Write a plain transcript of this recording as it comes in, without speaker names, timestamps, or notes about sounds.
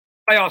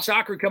Playoff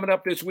soccer coming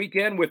up this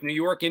weekend with New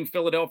York and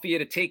Philadelphia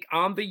to take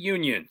on the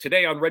Union.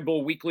 Today on Red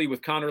Bull Weekly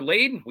with Connor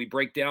Lade, we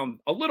break down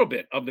a little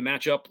bit of the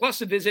matchup,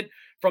 plus a visit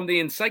from the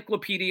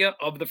encyclopedia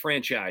of the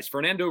franchise,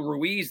 Fernando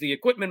Ruiz, the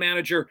equipment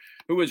manager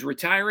who is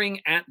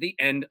retiring at the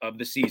end of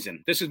the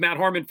season. This is Matt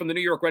Harmon from the New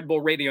York Red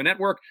Bull Radio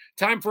Network.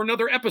 Time for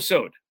another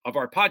episode of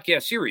our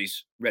podcast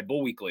series, Red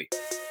Bull Weekly.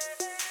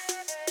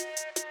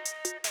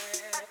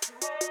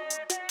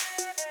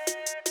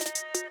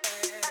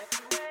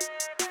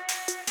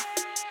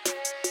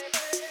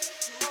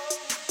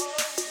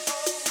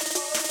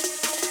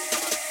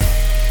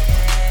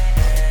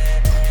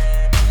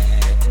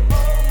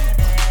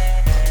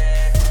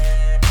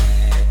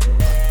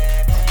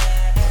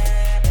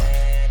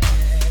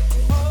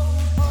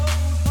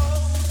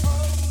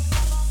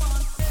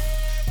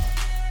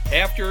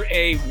 After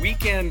a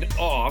weekend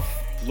off,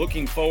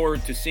 looking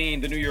forward to seeing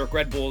the New York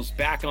Red Bulls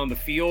back on the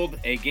field,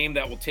 a game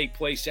that will take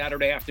place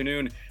Saturday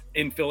afternoon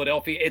in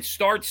Philadelphia. It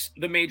starts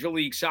the Major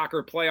League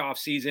Soccer playoff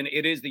season.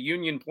 It is the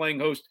Union playing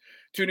host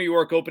to New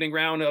York, opening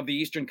round of the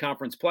Eastern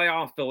Conference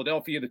playoff.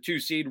 Philadelphia, the 2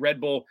 seed,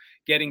 Red Bull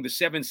getting the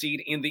 7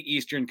 seed in the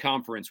Eastern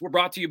Conference. We're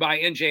brought to you by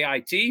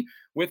NJIT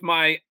with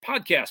my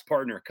podcast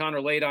partner,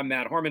 Connor Lade. I'm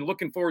Matt Harmon.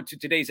 Looking forward to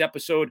today's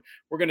episode.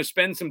 We're going to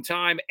spend some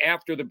time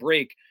after the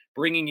break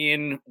bringing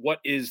in what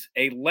is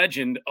a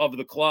legend of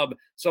the club,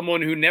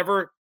 someone who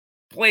never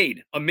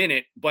played a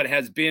minute but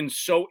has been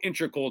so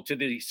integral to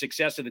the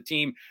success of the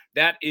team.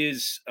 That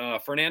is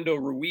Fernando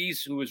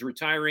Ruiz, who is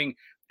retiring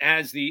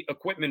as the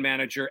equipment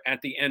manager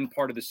at the end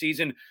part of the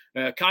season.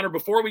 Connor,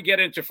 before we get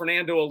into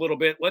Fernando a little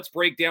bit, let's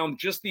break down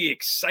just the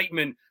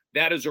excitement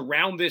that is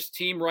around this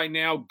team right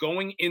now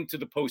going into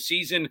the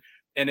postseason,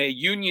 and a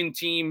Union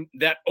team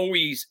that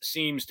always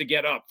seems to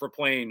get up for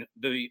playing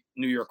the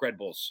New York Red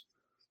Bulls.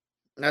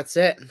 That's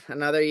it.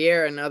 Another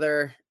year,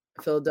 another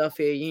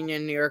Philadelphia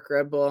Union, New York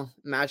Red Bull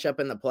matchup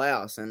in the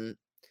playoffs. And,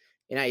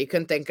 you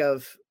couldn't think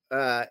of,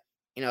 a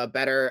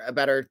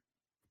better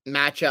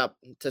matchup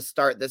to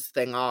start this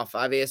thing off.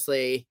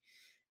 Obviously,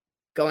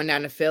 going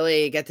down to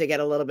Philly, you get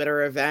a little bit of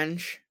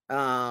revenge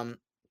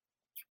for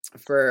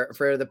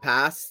the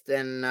past.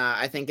 And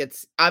I think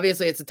it's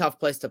a tough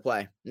place to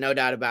play. No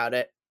doubt about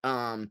it.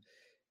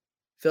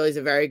 Philly's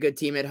a very good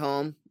team at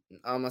home.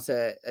 Almost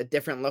a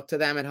different look to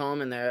them at home,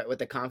 and with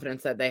the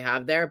confidence that they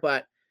have there,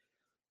 but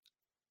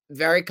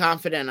very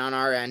confident on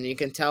our end. You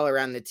can tell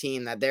around the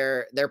team that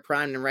they're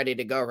primed and ready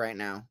to go right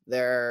now.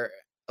 There's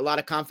a lot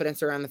of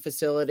confidence around the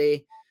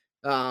facility.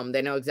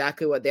 They know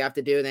exactly what they have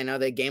to do. They know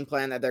the game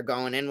plan that they're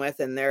going in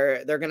with, and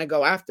they're going to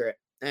go after it.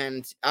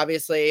 And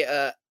obviously,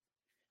 the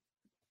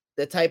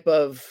type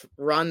of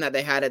run that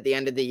they had at the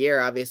end of the year,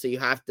 obviously you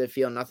have to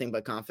feel nothing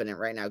but confident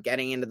right now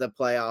getting into the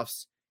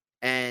playoffs.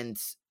 And,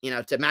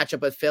 to match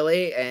up with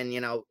Philly and,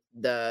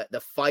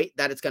 the fight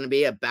that it's going to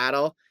be, a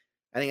battle,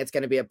 I think it's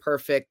going to be a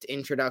perfect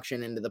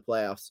introduction into the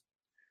playoffs.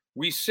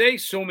 We say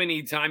so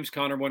many times,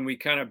 Connor, when we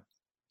kind of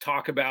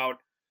talk about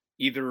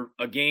either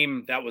a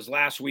game that was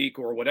last week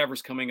or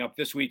whatever's coming up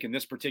this week, in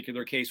this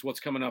particular case,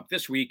 what's coming up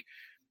this week,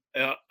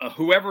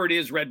 whoever it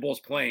is Red Bull's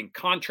playing,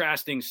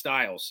 contrasting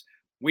styles.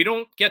 We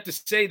don't get to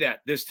say that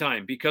this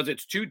time because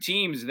it's two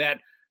teams that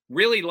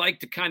really like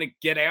to kind of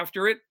get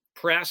after it,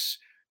 press.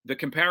 The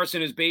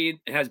comparison has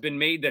been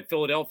made that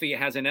Philadelphia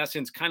has, in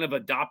essence, kind of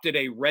adopted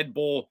a Red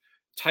Bull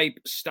type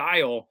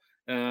style,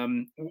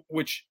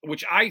 which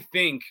I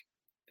think,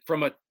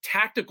 from a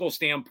tactical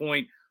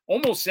standpoint,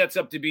 almost sets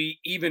up to be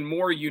even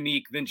more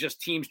unique than just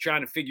teams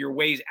trying to figure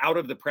ways out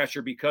of the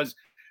pressure. Because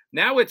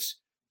now it's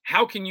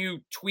how can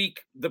you tweak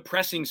the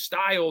pressing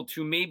style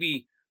to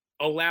maybe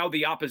allow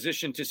the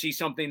opposition to see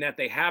something that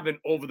they haven't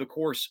over the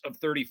course of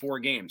 34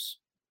 games.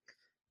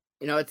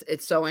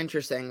 It's so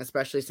interesting,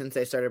 especially since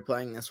they started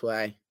playing this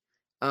way.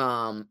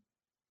 And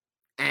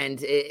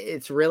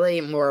it's really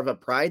more of a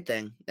pride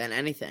thing than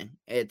anything.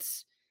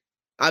 It's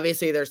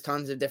obviously there's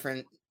tons of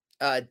different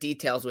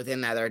details within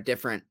that are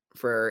different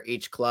for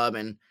each club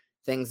and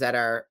things that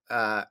are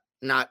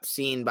not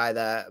seen by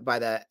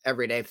the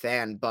everyday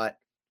fan. But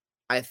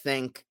I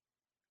think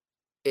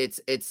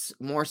it's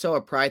more so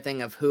a pride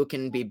thing of who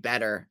can be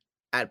better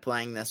at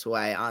playing this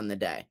way on the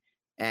day.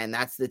 And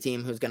that's the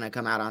team who's going to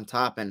come out on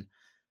top. And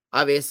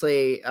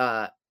obviously,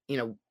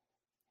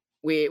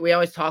 we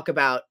always talk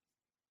about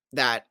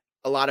that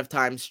a lot of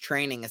times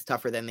training is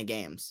tougher than the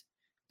games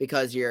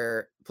because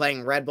you're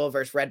playing Red Bull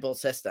versus Red Bull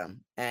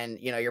system and,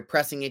 you're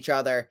pressing each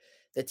other.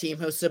 The team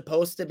who's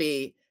supposed to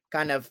be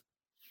kind of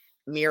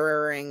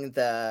mirroring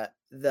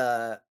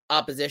the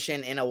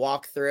opposition in a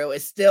walkthrough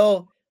is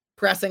still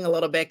pressing a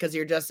little bit because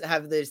you just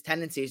have these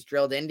tendencies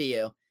drilled into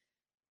you.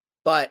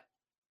 But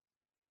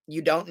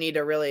you don't need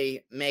to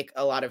really make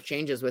a lot of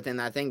changes within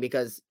that thing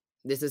because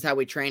this is how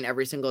we train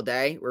every single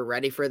day. We're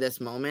ready for this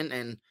moment.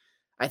 And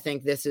I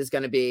think this is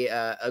going to be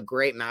a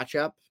great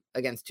matchup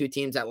against two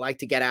teams that like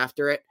to get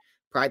after it,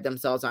 pride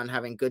themselves on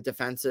having good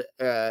defense,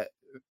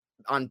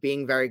 on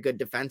being very good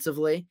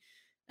defensively.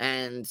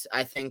 And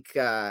I think,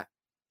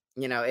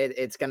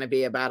 it's going to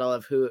be a battle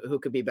of who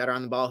could be better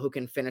on the ball, who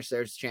can finish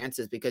their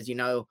chances, because,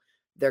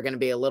 they're going to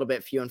be a little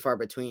bit few and far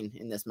between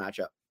in this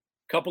matchup.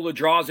 Couple of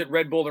draws at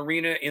Red Bull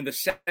Arena in the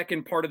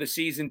second part of the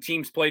season.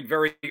 Teams played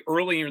very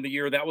early in the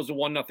year. That was a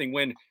 1-0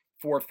 win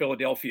for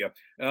Philadelphia.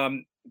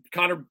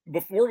 Connor,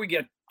 before we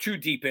get too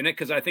deep in it,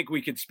 because I think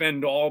we could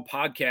spend all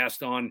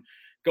podcast on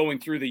going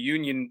through the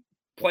Union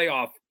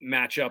playoff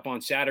matchup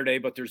on Saturday,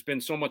 but there's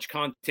been so much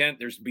content.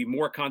 There's to be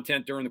more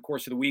content during the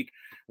course of the week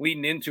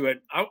leading into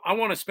it. I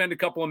want to spend a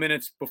couple of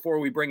minutes before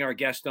we bring our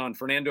guest on,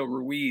 Fernando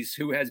Ruiz,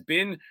 who has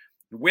been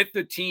with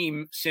the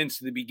team since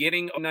the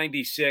beginning of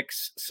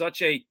 '96.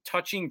 Such a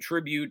touching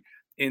tribute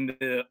in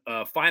the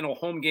final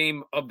home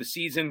game of the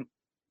season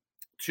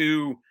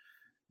to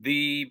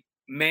the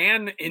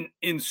man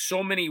in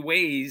so many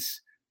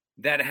ways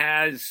that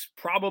has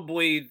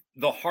probably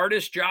the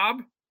hardest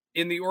job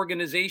in the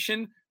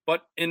organization,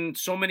 but in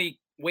so many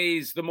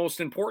ways the most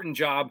important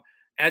job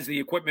as the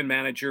equipment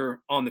manager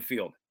on the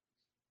field.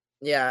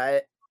 Yeah,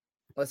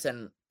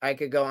 listen, I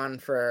could go on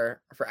for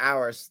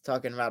hours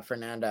talking about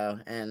Fernando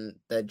and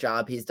the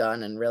job he's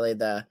done, and really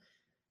the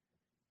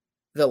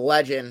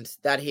legend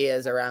that he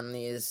is around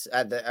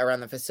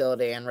around the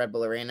facility and Red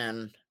Bull Arena,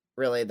 and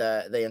really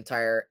the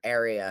entire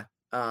area.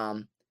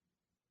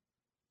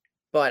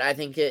 But I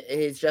think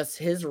it's just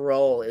his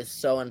role is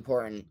so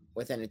important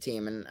within a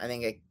team, and I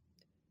think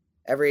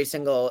every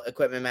single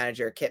equipment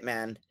manager, kit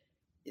man,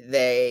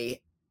 they're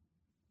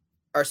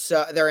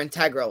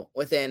integral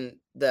within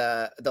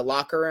the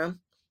locker room,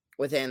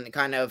 within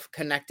kind of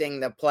connecting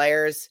the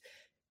players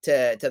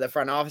to the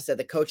front office, to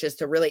the coaches,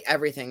 to really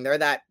everything. They're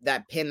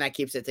that pin that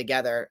keeps it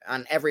together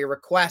on every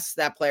request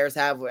that players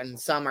have, and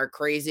some are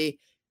crazy.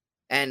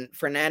 And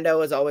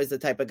Fernando is always the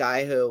type of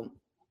guy who,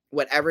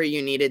 whatever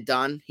you needed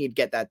done, he'd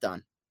get that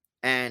done.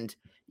 And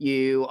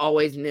you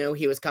always knew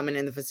he was coming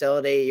in the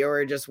facility. You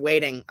were just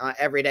waiting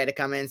every day to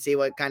come in and see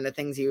what kind of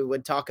things he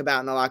would talk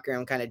about in the locker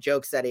room, kind of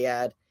jokes that he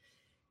had.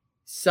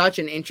 Such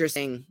an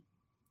interesting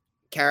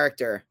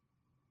character,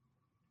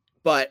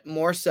 but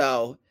more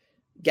so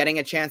getting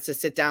a chance to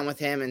sit down with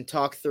him and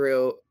talk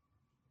through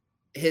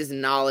his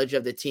knowledge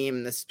of the team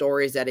and the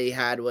stories that he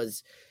had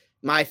was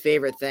my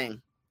favorite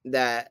thing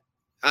that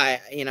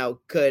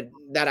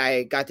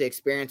I got to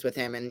experience with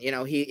him. And,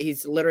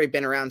 he's literally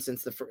been around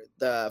since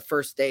the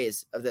first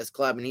days of this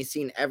club, and he's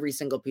seen every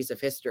single piece of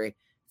history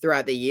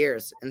throughout the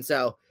years. And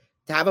so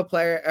to have a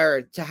player,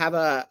 or to have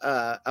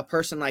a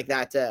person like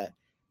that to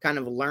kind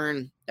of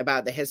learn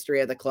about the history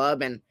of the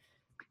club, and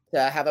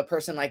to have a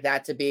person like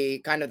that to be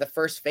kind of the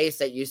first face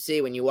that you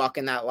see when you walk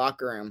in that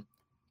locker room,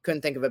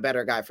 couldn't think of a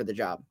better guy for the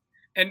job.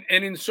 And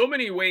in so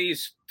many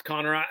ways,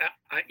 Connor,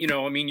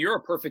 you're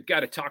a perfect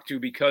guy to talk to,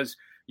 because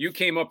you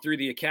came up through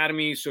the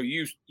academy, so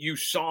you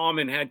saw him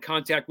and had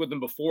contact with him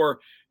before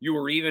you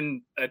were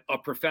even a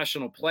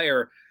professional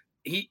player.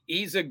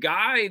 He's a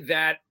guy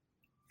that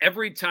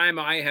every time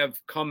I have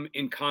come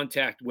in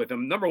contact with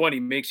him, number one, he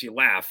makes you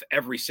laugh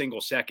every single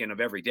second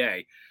of every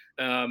day.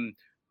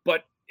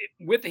 But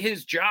with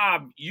his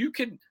job, you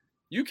could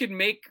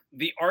make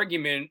the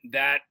argument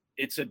that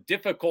it's a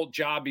difficult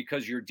job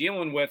because you're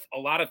dealing with a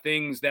lot of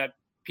things that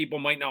people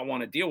might not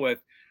want to deal with,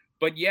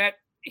 but yet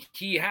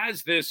he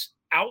has this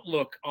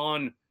outlook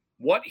on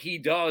what he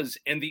does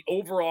and the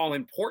overall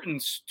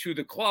importance to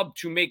the club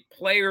to make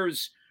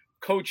players,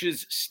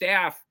 coaches,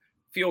 staff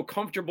feel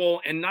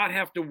comfortable and not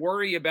have to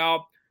worry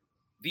about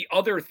the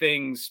other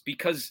things,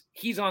 because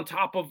he's on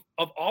top of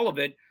all of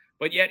it,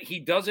 but yet he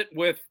does it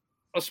with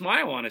a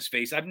smile on his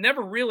face. I've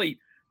never really,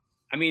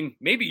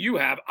 maybe you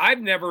have,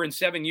 I've never in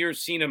 7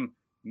 years seen him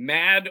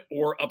mad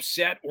or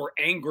upset or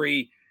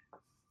angry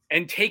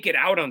and take it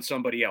out on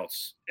somebody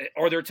else.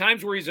 Are there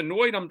times where he's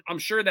annoyed? I'm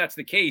sure that's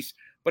the case,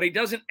 but he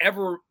doesn't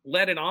ever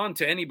let it on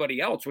to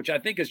anybody else, which I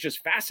think is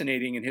just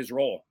fascinating in his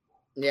role.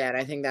 Yeah, and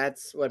I think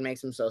that's what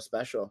makes him so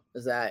special,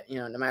 is that,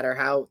 no matter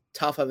how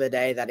tough of a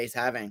day that he's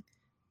having,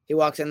 he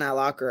walks in that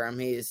locker room,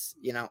 he's,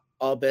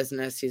 all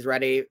business, he's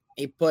ready.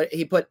 He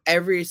put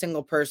every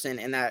single person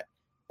in that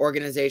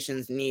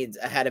organization's needs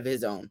ahead of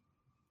his own.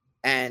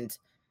 And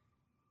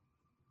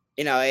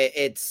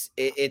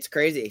it's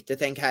crazy to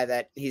think how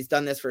that he's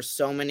done this for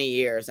so many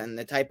years, and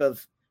the type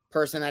of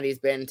person that he's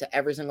been to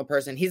every single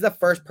person. He's the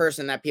first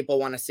person that people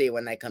want to see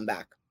when they come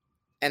back.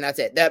 And that's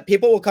it. That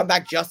people will come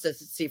back just to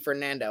see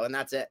Fernando, and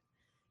that's it.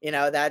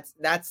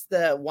 That's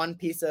the one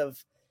piece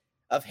of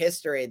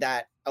history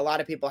that a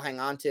lot of people hang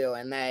on to.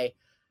 And they,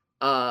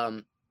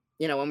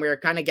 when we were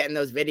kind of getting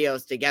those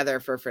videos together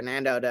for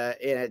Fernando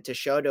to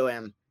show to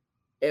him,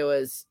 it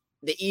was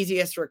the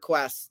easiest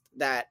request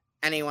that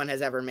anyone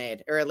has ever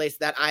made, or at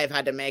least that I've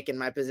had to make in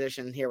my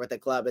position here with the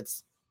club.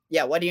 It's,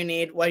 yeah, what do you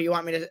need? What do you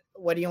want me to,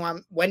 what do you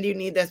want? When do you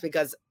need this?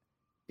 Because,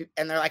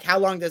 and they're like, how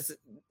long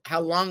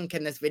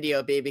can this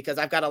video be? Because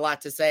I've got a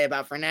lot to say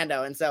about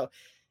Fernando. And so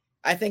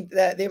I think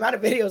that the amount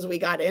of videos we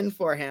got in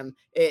for him,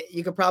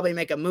 you could probably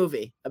make a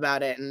movie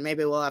about it, and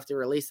maybe we'll have to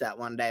release that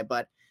one day.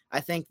 But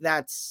I think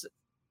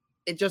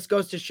it just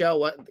goes to show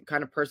what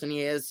kind of person he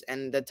is,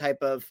 and the type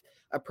of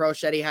approach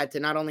that he had to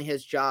not only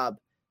his job,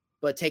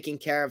 but taking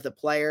care of the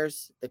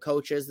players, the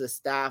coaches, the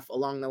staff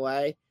along the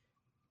way.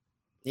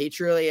 He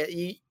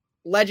truly,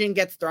 legend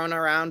gets thrown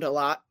around a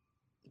lot,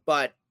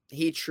 but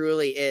he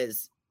truly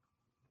is,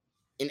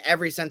 in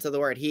every sense of the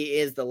word, he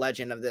is the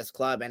legend of this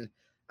club. And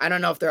I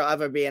don't know if there'll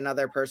ever be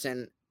another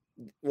person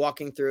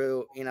walking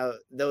through,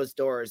 those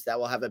doors that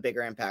will have a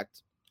bigger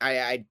impact.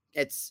 I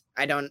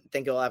don't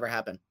think it will ever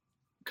happen.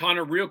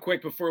 Connor, real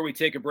quick before we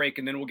take a break,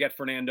 and then we'll get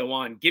Fernando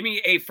on. Give me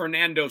a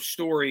Fernando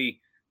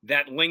story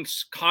that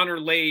links Connor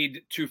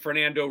Lade to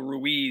Fernando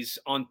Ruiz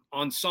on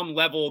some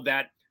level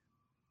that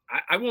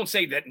I won't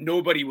say that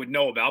nobody would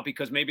know about,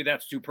 because maybe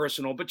that's too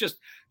personal, but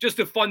just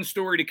a fun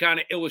story to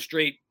kind of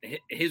illustrate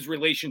his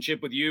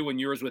relationship with you and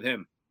yours with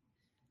him.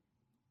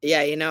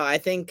 Yeah, I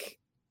think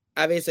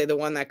obviously the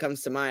one that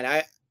comes to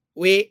mind,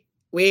 me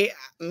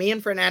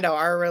and Fernando,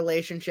 our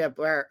relationship,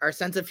 where our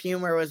sense of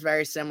humor was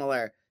very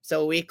similar.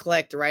 So we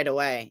clicked right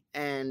away.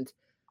 And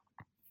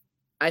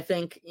I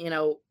think,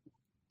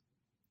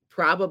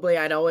 probably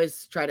I'd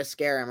always try to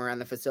scare him around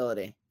the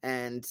facility.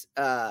 And,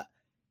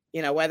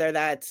 whether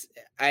that's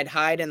I'd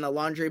hide in the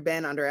laundry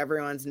bin under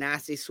everyone's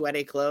nasty,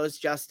 sweaty clothes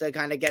just to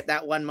kind of get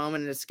that one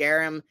moment to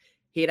scare him.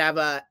 He'd have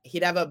a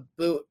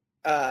boot,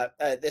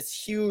 this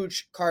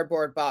huge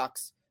cardboard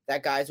box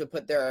that guys would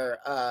put their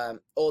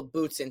old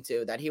boots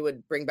into, that he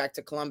would bring back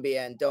to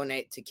Colombia and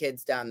donate to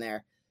kids down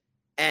there.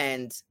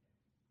 And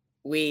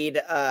we'd,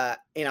 I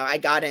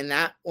got in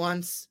that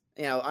once,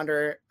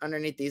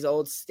 underneath these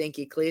old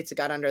stinky cleats. I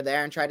got under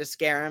there and tried to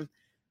scare him.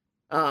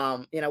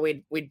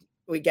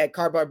 We'd get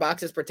cardboard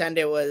boxes, pretend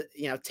it was,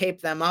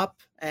 tape them up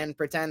and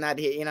pretend that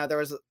there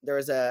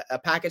was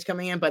a package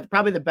coming in. But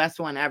probably the best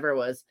one ever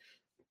was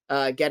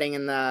getting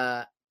in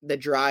the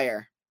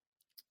dryer.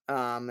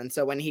 And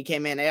so when he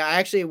came in, I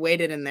actually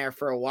waited in there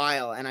for a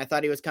while, and I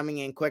thought he was coming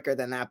in quicker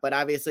than that. But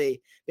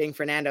obviously, being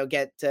Fernando,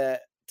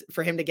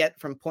 for him to get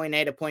from point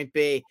A to point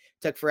B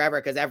took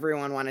forever, because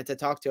everyone wanted to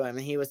talk to him,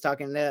 and he was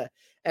talking to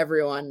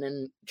everyone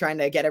and trying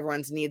to get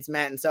everyone's needs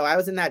met. And so I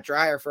was in that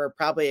dryer for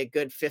probably a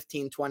good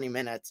 15-20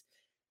 minutes.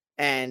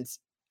 And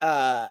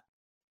I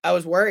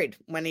was worried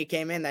when he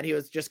came in that he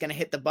was just going to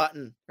hit the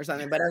button or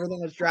something, but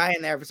everything was dry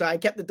in there. So I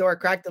kept the door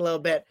cracked a little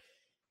bit.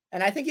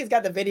 And I think he's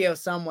got the video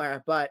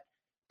somewhere, but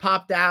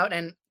popped out.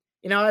 And,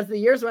 as the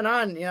years went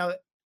on,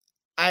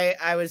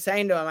 I was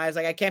saying to him, I was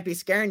like, I can't be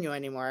scaring you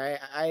anymore.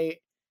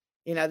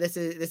 This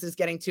is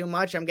getting too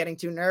much. I'm getting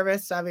too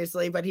nervous,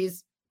 obviously, but he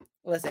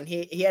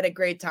had a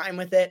great time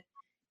with it.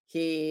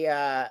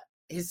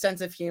 His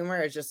sense of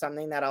humor is just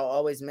something that I'll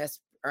always miss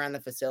around the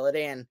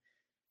facility. And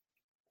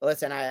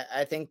listen,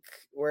 I think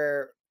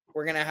we're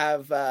going to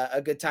have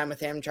a good time with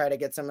him, try to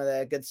get some of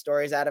the good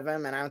stories out of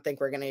him. And I don't think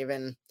we're going to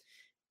even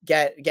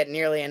get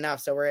nearly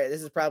enough. So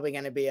this is probably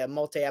going to be a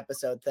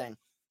multi-episode thing.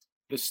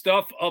 The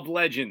stuff of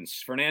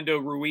legends. Fernando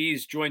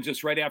Ruiz joins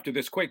us right after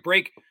this quick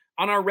break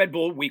on our Red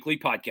Bull Weekly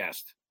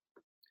podcast.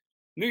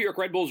 New York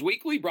Red Bulls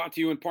Weekly, brought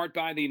to you in part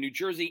by the New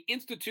Jersey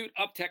Institute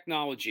of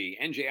Technology.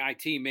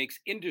 NJIT makes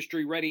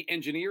industry-ready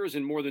engineers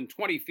in more than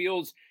 20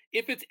 fields.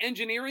 If it's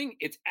engineering,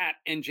 it's at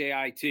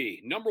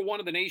NJIT. Number one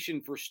in the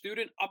nation for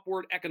student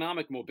upward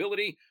economic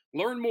mobility.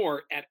 Learn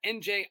more at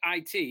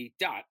njit.edu.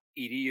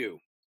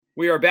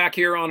 We are back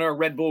here on our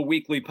Red Bull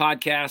Weekly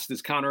podcast,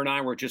 as Connor and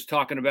I were just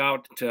talking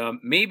about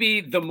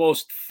maybe the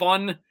most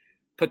fun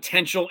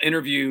potential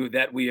interview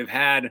that we have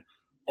had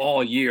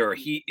all year.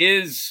 He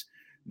is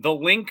the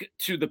link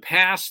to the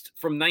past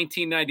from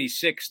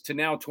 1996 to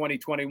now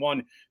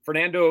 2021,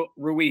 Fernando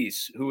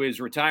Ruiz, who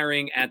is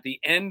retiring at the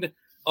end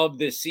of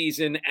this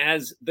season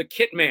as the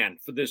kit man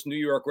for this New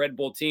York Red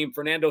Bull team.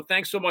 Fernando,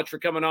 thanks so much for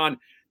coming on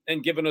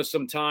and giving us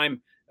some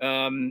time.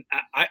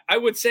 I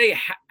would say,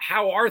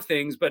 how are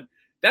things? But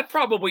that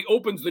probably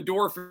opens the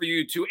door for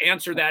you to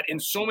answer that in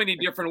so many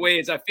different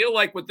ways. I feel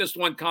like with this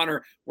one,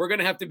 Connor, we're going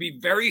to have to be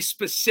very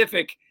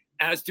specific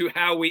as to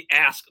how we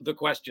ask the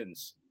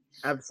questions.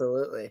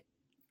 Absolutely.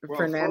 Well,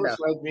 Fernando,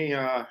 first, let me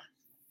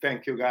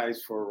thank you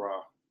guys for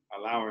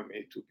allowing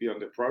me to be on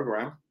the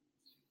program.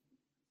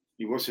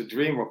 It was a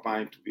dream of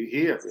mine to be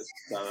here,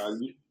 but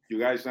you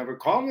guys never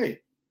called me.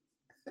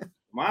 Come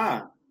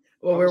on.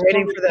 Well, we're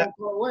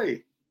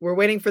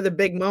waiting for the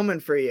big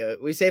moment for you.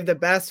 We saved the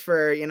best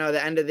for,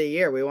 the end of the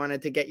year. We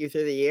wanted to get you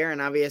through the year.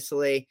 And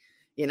obviously,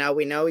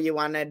 we know you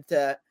wanted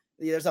to,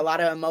 there's a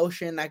lot of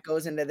emotion that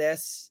goes into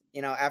this,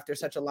 after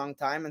such a long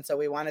time. And so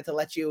we wanted to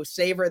let you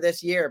savor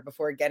this year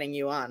before getting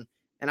you on.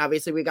 And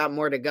obviously we got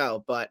more to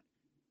go, but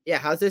yeah,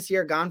 how's this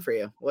year gone for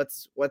you?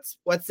 What's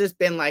this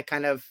been like,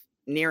 kind of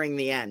nearing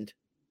the end?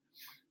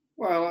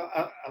 Well,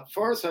 at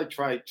first I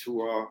tried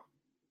to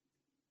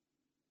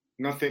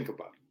not think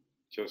about it,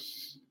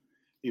 just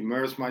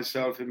immerse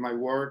myself in my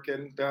work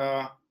and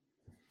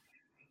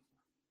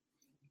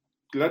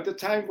let the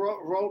time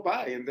roll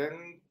by, and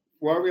then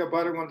worry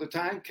about it when the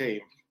time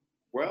came.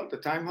 Well, the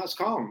time has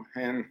come,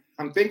 and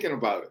I'm thinking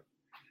about it.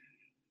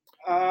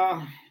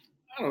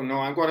 I don't know.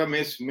 I'm gonna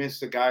miss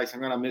the guys.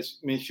 I'm gonna miss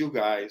you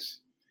guys,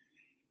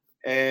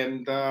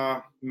 and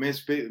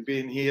miss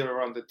being here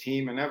around the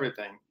team and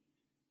everything.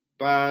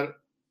 But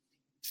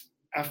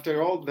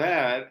after all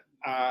that,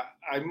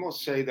 I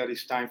must say that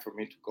it's time for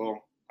me to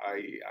go.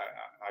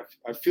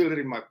 I feel it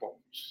in my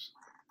bones.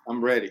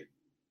 I'm ready.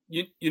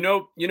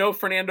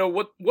 Fernando,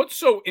 what's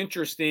so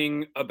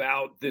interesting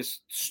about this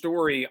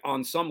story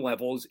on some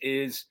levels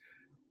is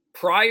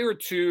prior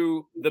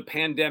to the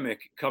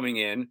pandemic coming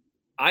in,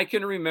 I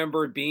can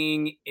remember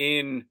being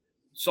in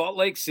Salt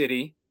Lake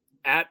City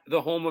at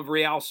the home of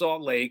Real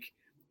Salt Lake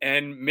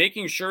and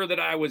making sure that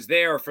I was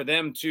there for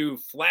them to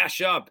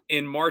flash up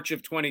in March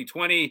of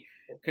 2020.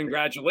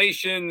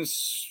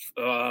 Congratulations.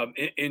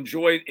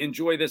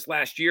 Enjoy this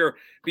last year,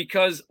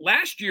 because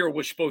last year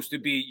was supposed to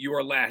be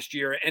your last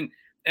year.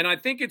 And I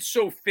think it's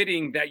so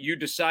fitting that you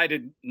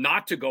decided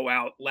not to go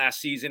out last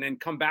season and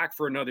come back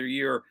for another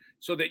year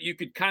so that you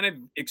could kind of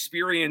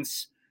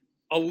experience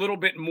a little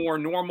bit more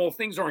normal.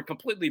 Things aren't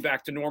completely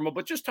back to normal,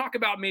 but just talk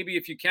about, maybe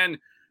if you can,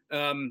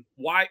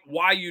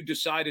 why you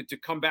decided to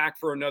come back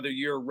for another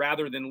year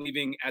rather than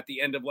leaving at the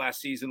end of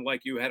last season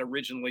like you had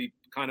originally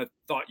kind of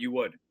thought you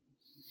would.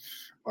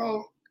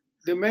 Well,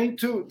 the main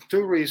two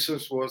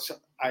reasons was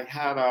I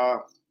had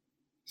a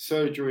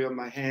surgery on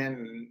my hand,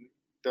 and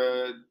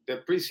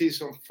the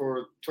preseason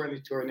for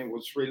 2020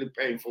 was really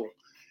painful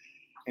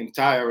and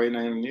tiring,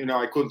 and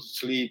I couldn't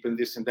sleep and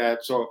this and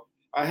that. So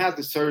I had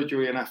the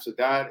surgery, and after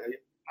that,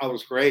 I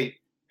was great.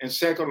 And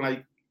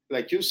second,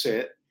 like you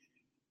said,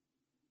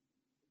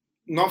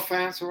 no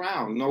fans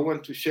around, no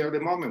one to share the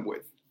moment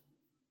with.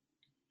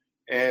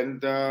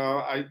 And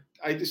I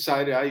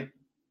decided, I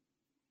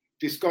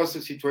discussed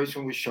the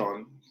situation with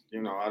Sean.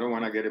 I don't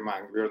want to get him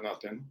angry or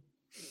nothing.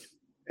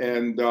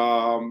 And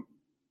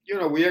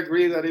we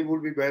agreed that it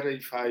would be better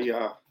if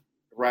I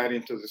ride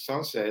into the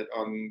sunset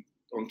on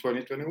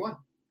 2021.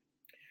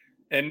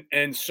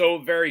 And so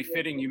very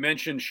fitting. You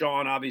mentioned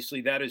Sean.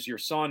 Obviously, that is your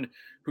son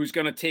who's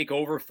going to take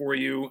over for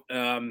you.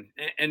 And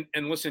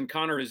listen,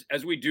 Connor,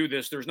 as we do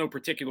this, there's no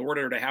particular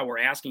order to how we're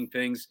asking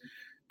things.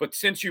 But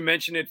since you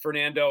mentioned it,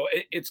 Fernando,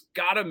 it's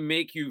got to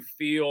make you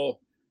feel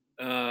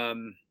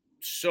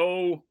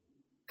so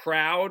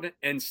proud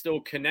and still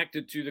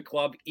connected to the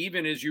club,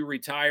 even as you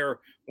retire,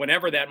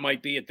 whenever that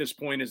might be at this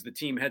point, as the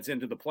team heads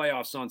into the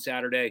playoffs on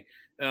Saturday,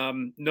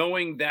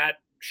 knowing that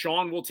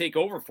Sean will take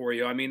over for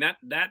you. I mean,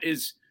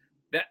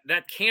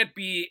 that can't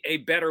be a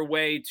better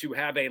way to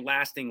have a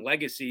lasting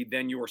legacy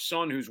than your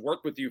son, who's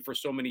worked with you for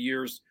so many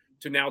years,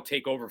 to now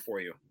take over for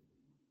you.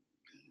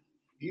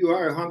 You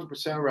are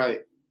 100%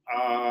 right.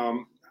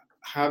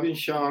 Having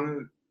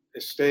Sean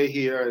stay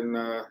here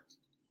and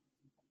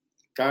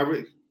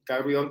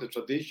carry on the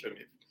tradition,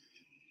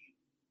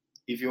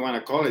 if you want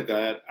to call it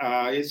that,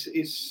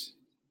 it's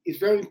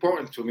very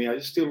important to me. I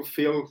still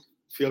feel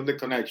the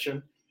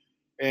connection,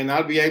 and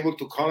I'll be able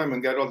to call him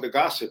and get all the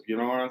gossip. You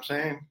know what I'm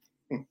saying?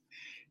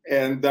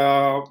 And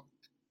but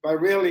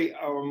really,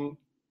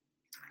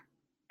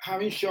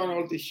 having Sean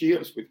all these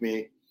years with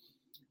me,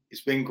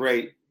 it's been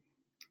great.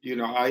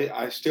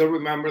 I still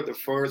remember the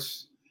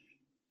first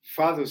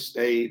Father's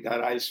Day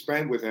that I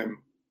spent with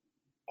him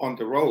on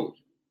the road.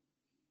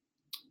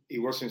 He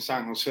was in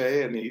San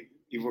Jose, and it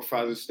was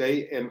Father's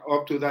Day. And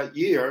up to that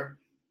year,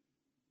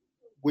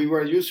 we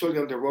were usually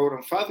on the road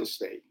on Father's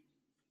Day.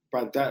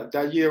 But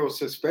that year was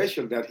so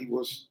special that he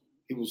was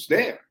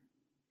there.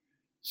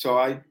 So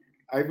I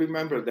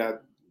remember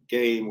that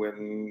game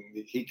when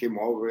he came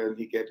over and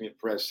he gave me a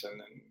present,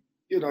 and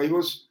it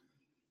was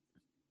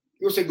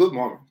a good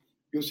moment.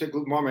 It was a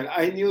good moment.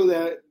 I knew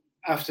that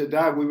after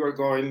that we were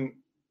going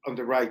on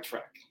the right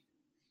track.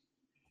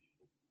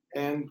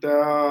 And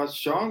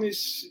Sean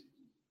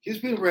he's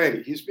been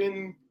ready. He's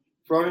been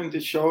running the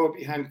show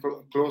behind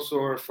closed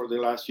doors for the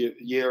last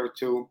year or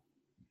two,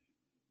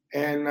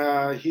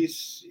 and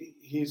he's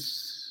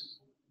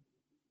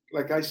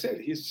like I said,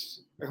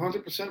 he's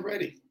 100%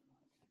 ready.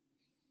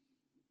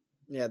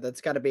 Yeah,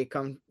 that's got to be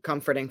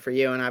comforting for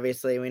you. And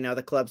obviously, we know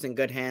the club's in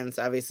good hands.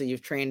 Obviously,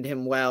 you've trained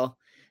him well,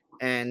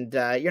 and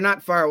you're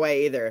not far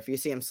away either. If you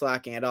see him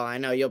slacking at all, I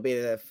know you'll be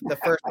the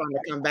first one to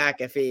come back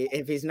if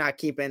he's not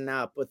keeping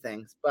up with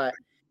things. But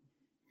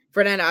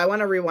Fernando, I want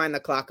to rewind the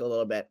clock a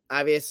little bit.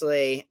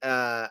 Obviously,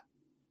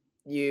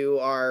 you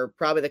are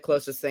probably the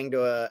closest thing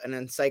to an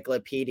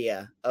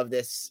encyclopedia of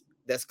this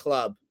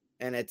club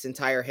and its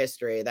entire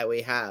history that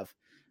we have.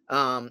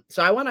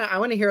 So I want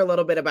to hear a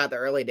little bit about the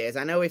early days.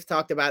 I know we've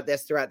talked about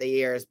this throughout the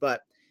years,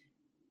 but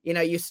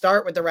you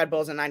start with the Red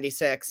Bulls in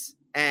 '96,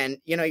 and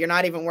you're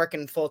not even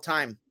working full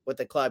time with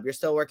the club. You're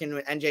still working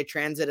with NJ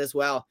Transit as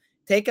well.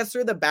 Take us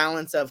through the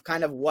balance of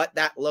kind of what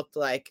that looked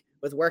like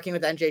with working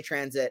with NJ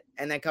Transit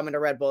and then coming to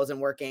Red Bulls and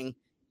working,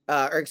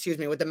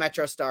 with the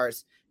Metro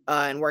Stars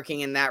and working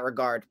in that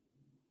regard.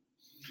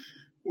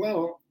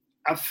 Well,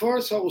 at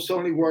first I was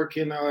only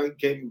working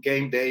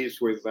game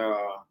days with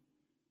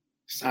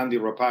Sandy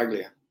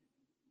Rapaglia.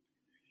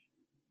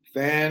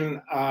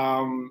 Then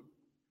I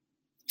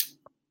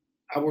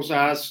was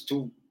asked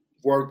to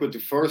work with the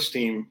first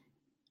team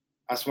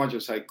as much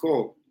as I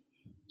could.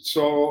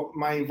 So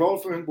my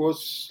involvement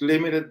was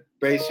limited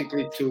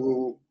basically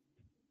to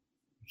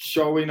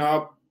showing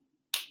up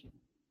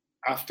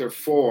after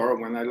 4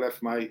 when I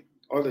left my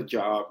other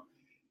job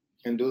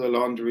and do the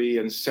laundry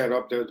and set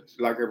up the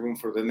locker room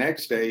for the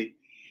next day,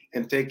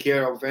 and take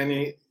care of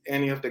any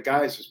of the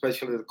guys,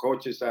 especially the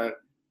coaches that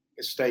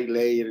stayed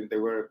late and they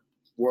were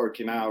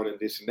working out and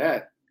this and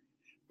that.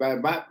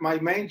 But my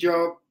main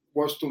job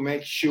was to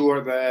make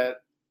sure that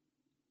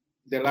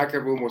the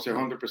locker room was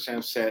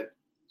 100% set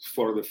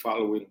for the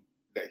following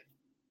day.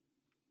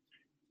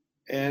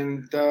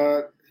 And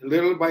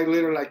little by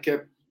little, I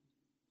kept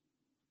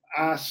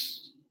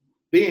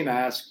being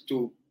asked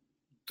to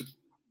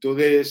do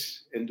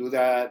this and do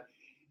that,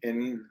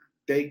 and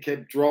they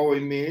kept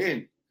drawing me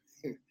in.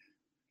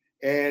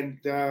 And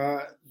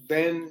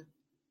then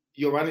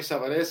Giovanni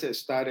Savarese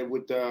started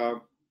with the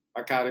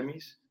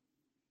academies,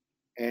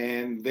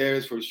 and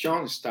there's where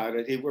Sean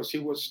started. He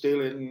was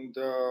still in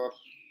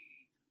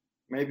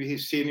maybe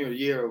his senior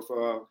year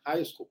of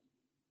high school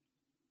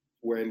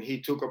when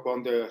he took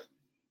upon the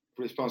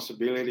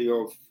responsibility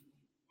of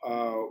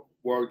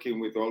working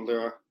with all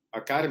the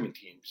academy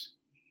teams.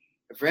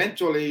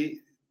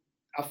 Eventually,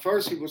 at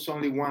first it was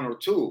only one or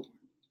two,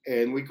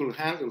 and we could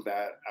handle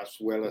that as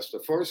well as the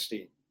first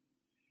team.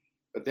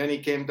 But then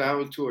it came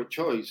down to a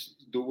choice.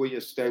 Do we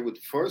stay with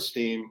the first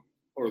team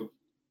or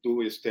do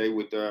we stay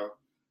with the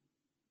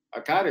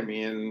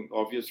academy? And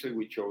obviously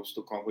we chose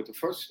to come with the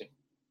first team.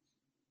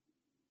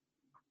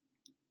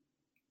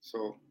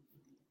 So.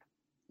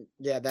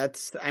 Yeah,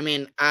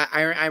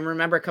 I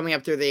remember coming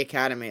up through the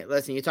academy.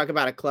 Listen, you talk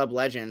about a club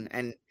legend,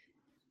 and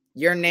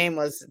your name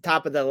was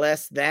top of the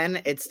list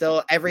then. It's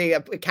still every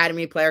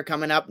academy player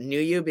coming up knew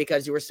you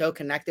because you were so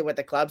connected with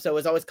the club. So it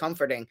was always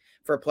comforting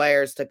for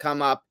players to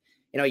come up,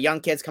 young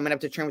kids coming up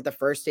to train with the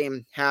first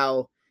team,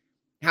 how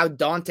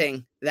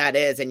daunting that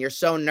is. And you're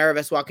so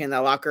nervous walking in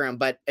the locker room,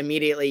 but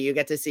immediately you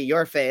get to see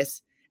your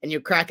face and you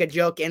crack a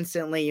joke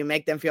instantly. You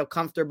make them feel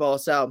comfortable.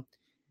 So,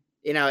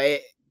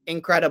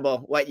 incredible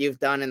what you've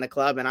done in the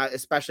club, and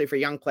especially for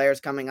young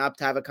players coming up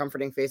to have a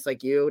comforting face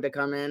like you to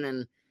come in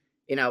and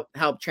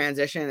help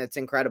transition. It's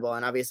incredible.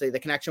 And obviously the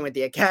connection with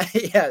the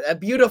academy. Yeah, a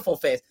beautiful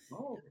face.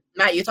 Oh.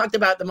 Matt, you talked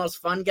about the most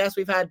fun guest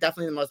we've had,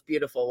 definitely the most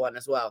beautiful one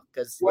as well.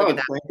 Because thank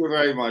you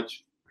very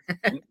much.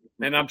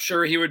 And I'm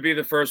sure he would be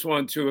the first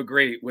one to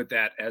agree with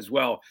that as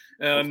well.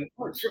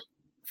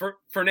 For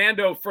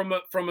Fernando, from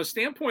a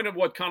standpoint of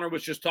what Connor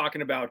was just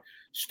talking about,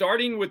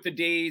 starting with the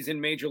days in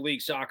Major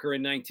League Soccer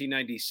in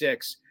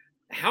 1996,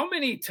 how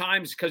many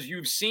times, because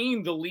you've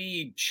seen the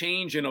league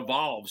change and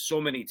evolve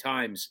so many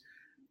times,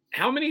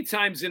 how many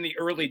times in the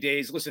early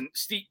days, listen,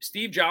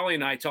 Steve Jolly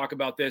and I talk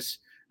about this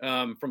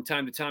from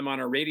time to time on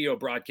our radio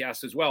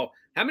broadcast as well.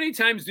 How many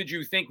times did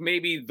you think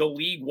maybe the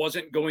league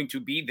wasn't going to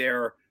be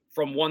there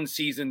from one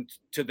season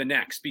to the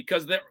next?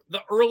 Because the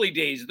early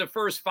days, the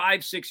first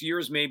 5-6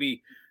 years,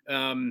 maybe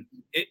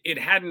it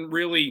hadn't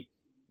really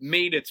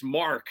made its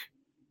mark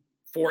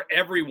for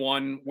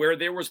everyone, where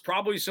there was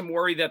probably some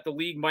worry that the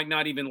league might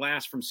not even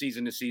last from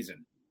season to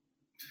season.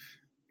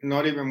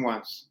 Not even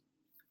once.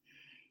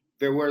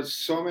 There were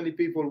so many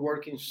people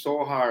working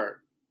so hard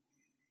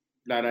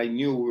that I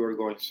knew we were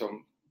going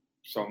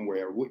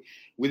somewhere.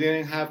 We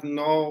didn't have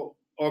no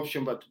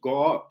option but to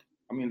go up.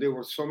 I mean, there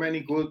were so many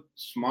good,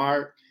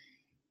 smart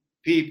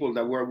people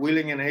that were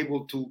willing and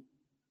able to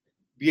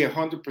be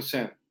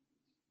 100%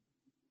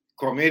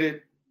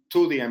 committed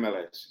to the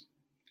MLS.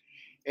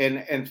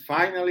 And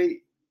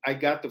finally, I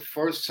got the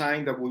first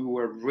sign that we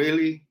were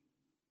really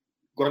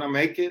going to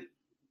make it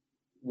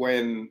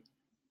when,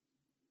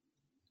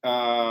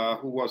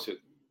 who was it?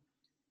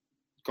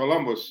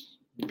 Columbus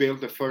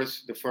built the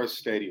first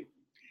stadium.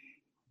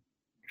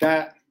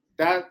 That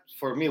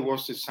for me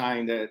was the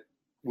sign that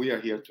we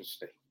are here to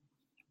stay.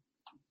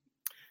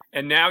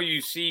 And now you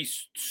see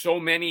so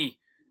many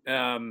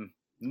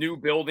new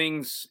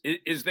buildings.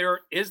 Is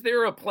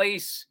there a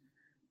place?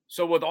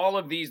 So with all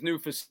of these new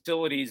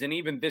facilities, and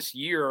even this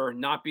year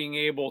not being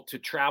able to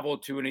travel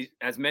to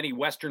as many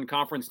Western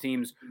Conference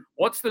teams,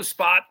 what's the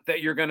spot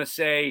that you're going to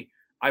say,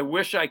 I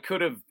wish I could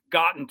have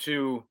gotten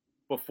to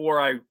before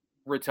I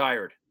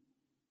retired?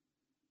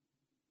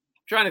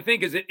 I'm trying to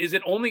think, is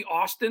it only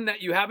Austin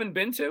that you haven't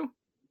been to?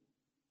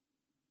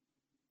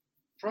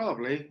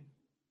 Probably.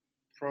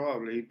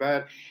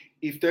 But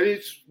if there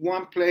is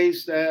one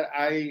place that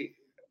I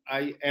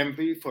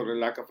envy, for the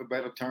lack of a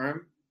better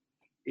term,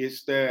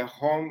 is the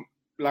home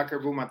locker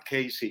room at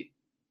KC.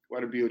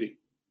 What a beauty.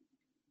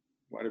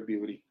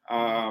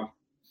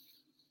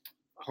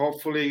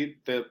 Hopefully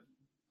the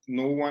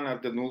new one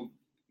at the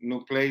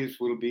new place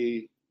will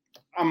be,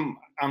 I'm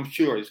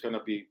sure it's going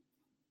to be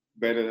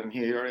better than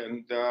here,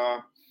 and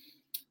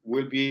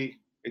will be,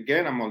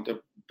 again, among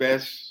the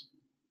best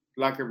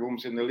locker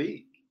rooms in the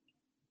league.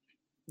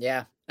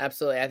 Yeah,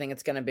 absolutely. I think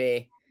it's going to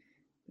be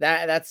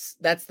that's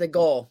the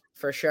goal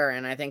for sure.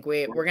 And I think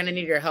we're going to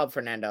need your help,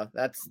 Fernando.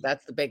 That's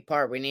the big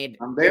part. We need.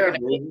 I'm there.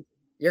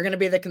 You're going to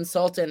be the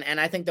consultant. And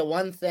I think the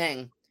one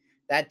thing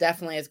that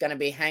definitely is going to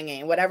be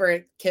hanging,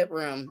 whatever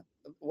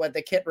what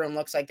the kit room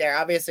looks like there,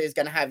 obviously is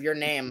going to have your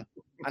name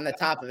on the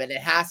top of it.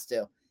 It has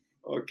to.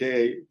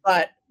 Okay.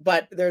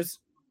 But there's,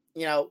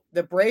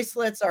 the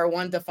bracelets are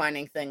one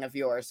defining thing of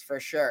yours for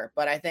sure.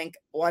 But I think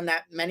one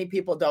that many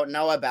people don't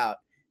know about,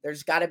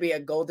 there's got to be a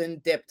golden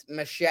dipped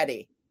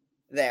machete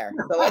there.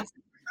 So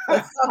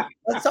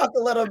let's talk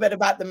a little bit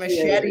about the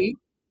machete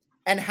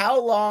and how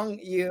long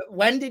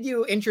when did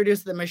you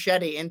introduce the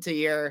machete into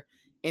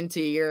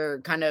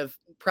your kind of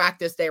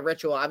practice day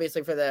ritual?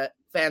 Obviously, for the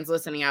fans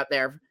listening out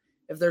there,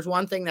 if there's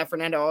one thing that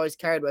Fernando always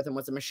carried with him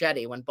was a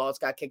machete when balls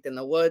got kicked in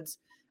the woods.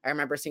 I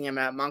remember seeing him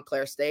at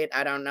Montclair State.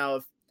 I don't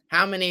know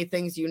how many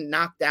things you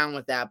knocked down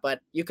with that,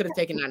 but you could have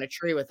taken down a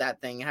tree with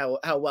that thing. How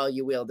well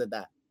you wielded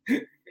that.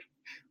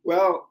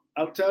 Well,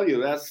 I'll tell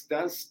you, that's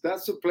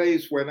the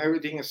place when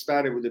everything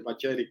started with the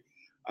machete.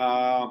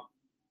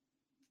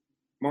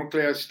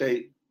 Montclair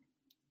State,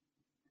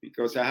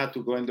 because I had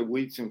to go in the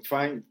weeds and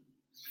find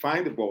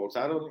the balls.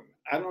 I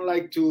don't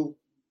like to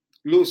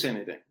lose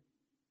anything.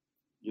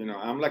 You know,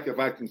 I'm like a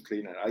vacuum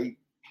cleaner. I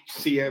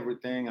see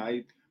everything.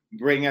 I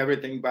bring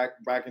everything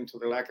back into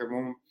the locker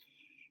room,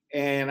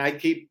 and I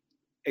keep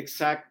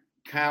exact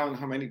count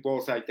how many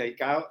balls I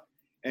take out.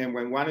 And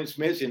when one is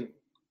missing,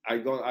 I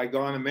go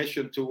on a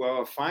mission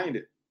to find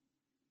it.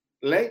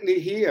 Lately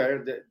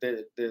here,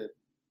 the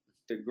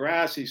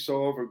grass is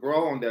so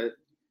overgrown that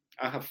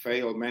I have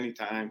failed many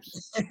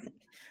times.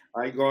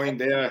 I go in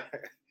there,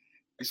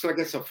 it's like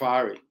a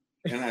safari,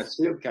 and I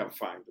still can't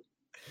find it.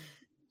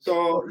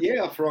 So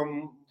yeah,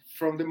 from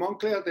the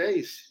Montclair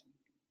days,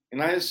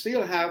 and I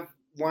still have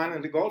one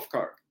in the golf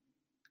cart.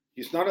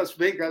 It's not as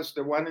big as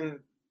the one in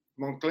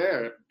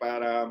Montclair,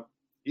 but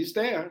it's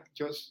there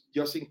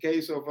just in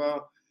case of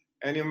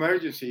any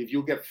emergency. If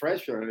you get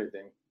fresh or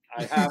anything,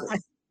 I have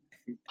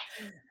it.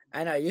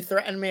 I know you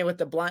threatened me with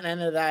the blunt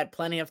end of that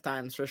plenty of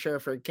times for sure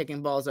for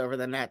kicking balls over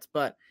the nets,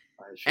 but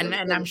and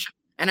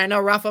I know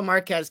Rafa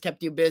Marquez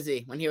kept you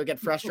busy when he would get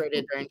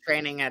frustrated during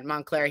training at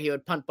Montclair. He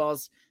would punt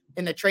balls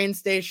in the train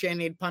station.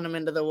 He'd punt them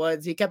into the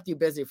woods. He kept you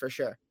busy for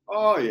sure.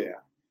 Oh yeah,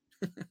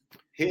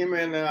 him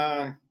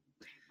and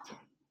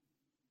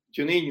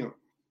Juninho.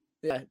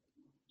 Yeah,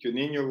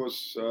 Juninho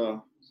was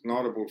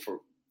notable for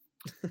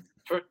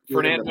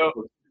Fernando.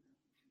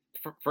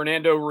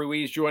 Fernando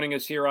Ruiz joining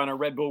us here on a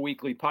Red Bull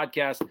Weekly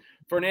podcast.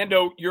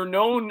 Fernando, you're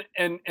known,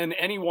 and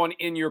anyone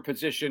in your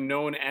position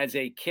known as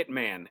a kit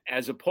man,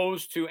 as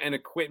opposed to an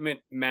equipment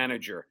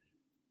manager.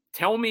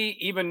 Tell me,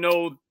 even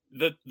though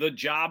the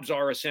jobs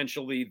are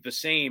essentially the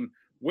same,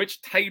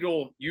 which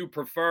title you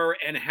prefer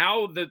and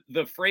how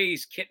the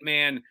phrase kit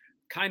man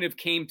kind of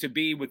came to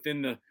be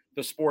within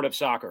the sport of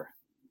soccer.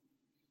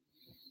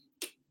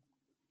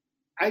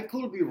 I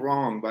could be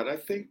wrong, but I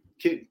think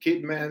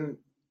kit man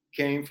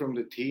came from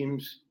the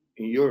teams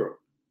in Europe,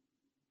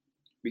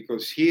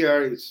 because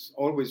here it's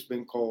always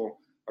been called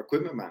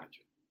equipment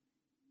manager.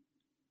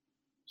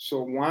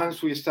 So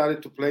once we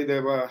started to play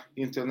the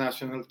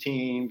international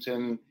teams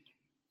and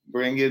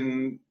bring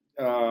in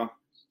the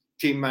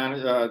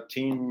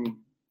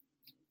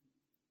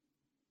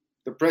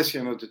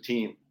president of the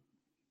team,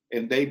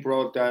 and they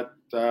brought that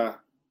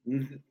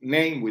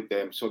name with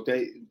them. So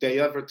they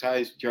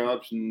advertised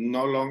jobs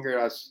no longer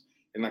as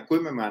an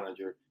equipment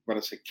manager, but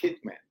as a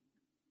kit man.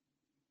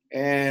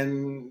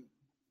 And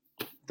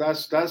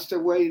that's the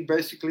way it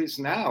basically is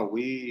now.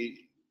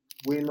 We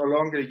no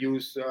longer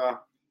use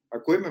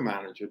equipment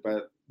manager,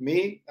 but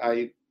me,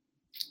 I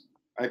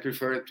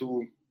prefer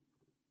to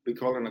be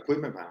called an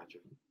equipment manager.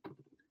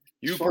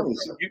 You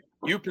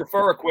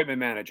prefer equipment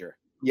manager?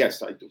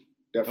 Yes, I do.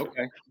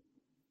 Definitely.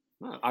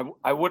 Okay.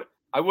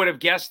 I would have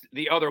guessed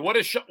the other. What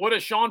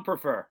does Sean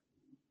prefer?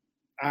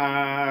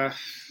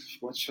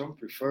 What Sean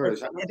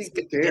prefers? It's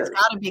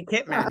got to be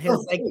Kitman.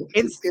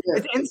 His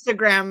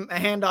Instagram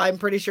handle, I'm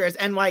pretty sure, is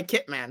NY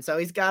Kitman. So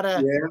he's got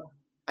to. Yeah.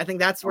 I think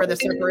that's where the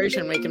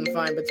separation we can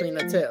find between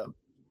the two.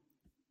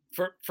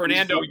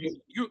 Fernando,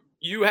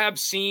 you have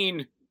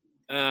seen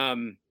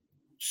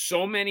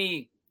so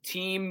many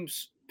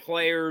teams,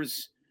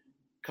 players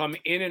come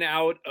in and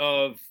out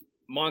of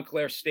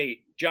Montclair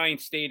State,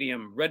 Giant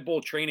Stadium, Red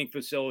Bull Training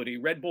Facility,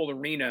 Red Bull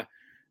Arena.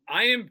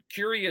 I am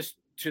curious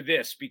to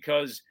this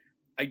because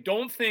I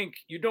don't think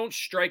you don't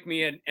strike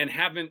me and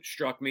haven't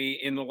struck me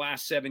in the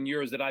last 7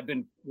 years that I've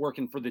been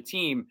working for the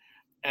team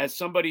as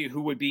somebody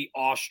who would be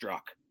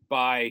awestruck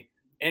by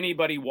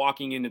anybody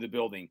walking into the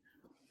building.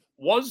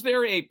 Was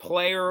there a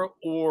player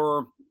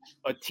or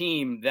a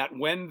team that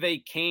when they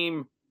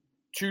came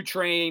to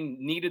train,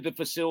 needed the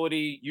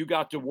facility you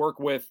got to work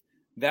with,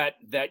 that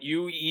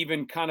you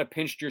even kind of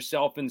pinched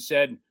yourself and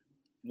said,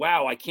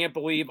 wow, I can't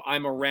believe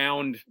I'm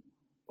around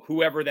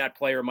whoever that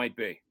player might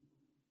be?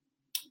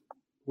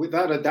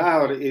 Without a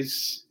doubt,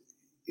 it's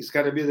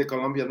got to be the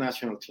Colombian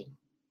national team.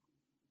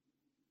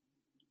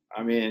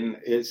 I mean,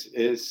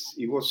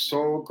 it was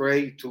so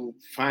great to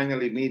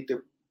finally meet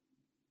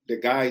the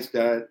guys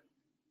that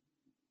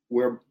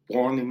were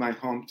born in my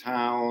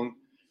hometown,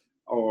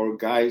 or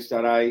guys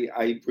that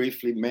I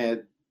briefly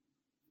met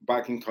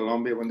back in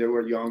Colombia when they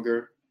were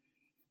younger,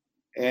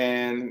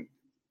 and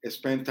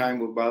spent time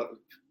with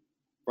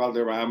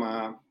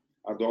Valderrama,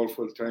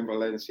 Adolfo, Tren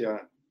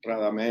Valencia,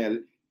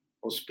 Radamel,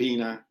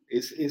 Ospina.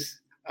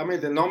 I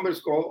mean, the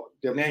names go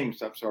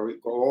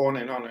on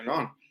and on and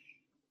on.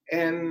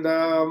 And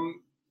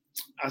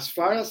as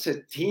far as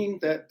a team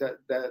that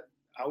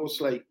I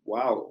was like,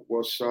 wow,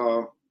 was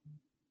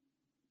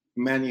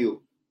Man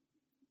U.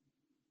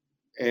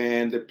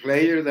 And the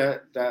player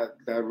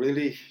that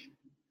really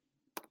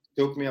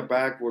took me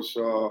aback was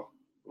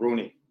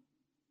Rooney.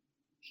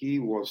 He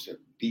was a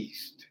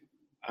beast.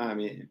 I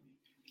mean,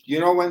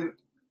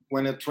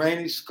 when a train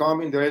is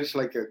coming, there is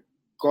like a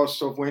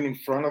gust of wind in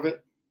front of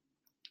it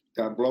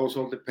that blows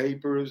all the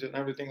papers and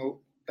everything.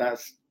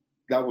 That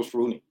was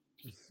Rooney.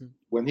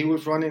 When he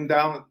was running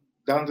down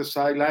the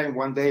sideline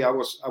one day, I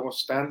was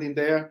standing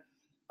there.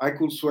 I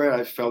could swear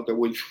I felt the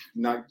wind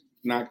knock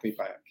me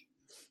back.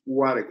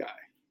 What a guy!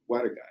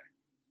 What a guy!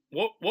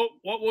 What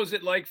was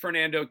it like,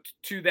 Fernando,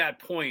 to that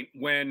point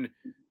when,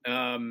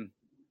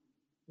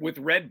 with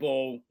Red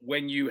Bull,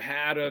 when you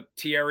had a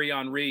Thierry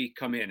Henry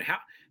come in?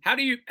 How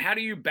do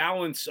you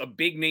balance a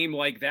big name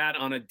like that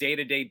on a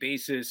day-to-day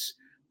basis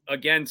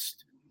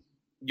against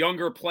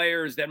younger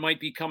players that might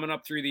be coming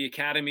up through the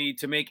academy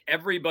to make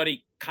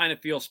everybody kind of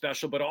feel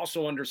special, but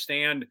also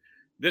understand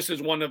this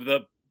is one of the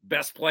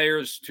best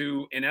players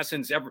to, in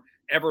essence,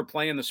 ever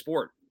play in the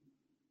sport?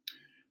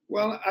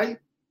 Well, I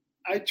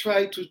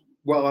tried to.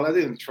 Well, I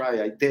didn't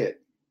try. I did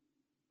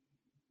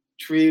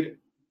treat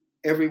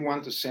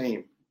everyone the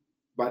same,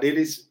 but it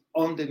is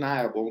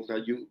undeniable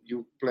that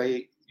you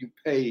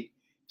pay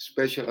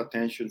special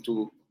attention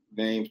to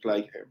names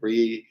like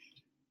Henry,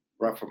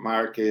 Rafa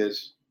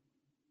Marquez,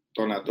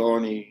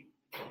 Donadoni,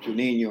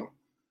 Juninho.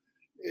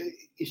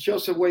 It's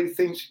just the way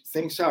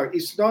things are.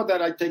 It's not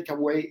that I take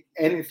away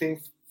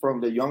anything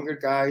from the younger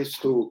guys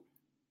to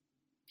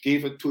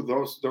give it to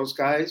those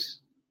guys.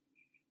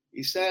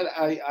 It's that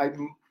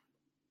I'm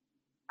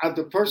at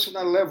the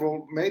personal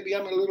level, maybe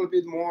I'm a little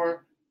bit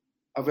more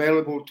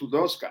available to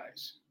those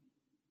guys.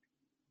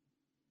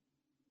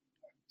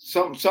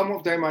 Some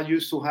of them are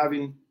used to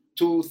having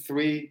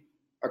 2-3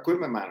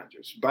 equipment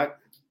managers.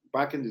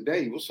 Back in the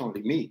day, it was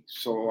only me,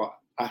 so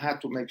I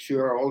had to make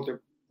sure all the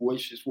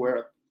wishes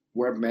were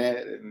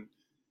met.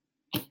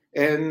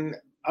 And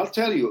I'll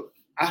tell you,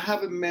 I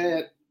haven't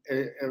met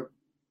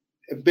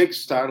a big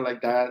star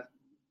like that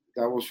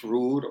was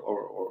rude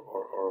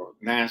or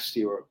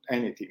nasty or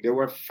anything. They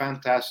were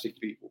fantastic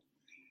people.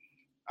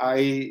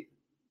 I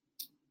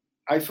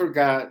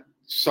forgot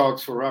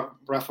socks for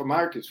Rafa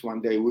Marquez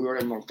one day. We were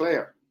in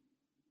Montclair.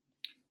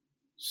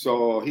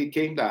 So he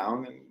came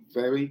down and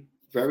very,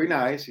 very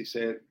nice. He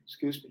said,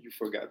 "Excuse me, you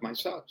forgot my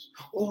socks."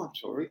 "Oh, I'm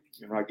sorry."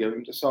 I gave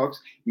him the socks,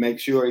 make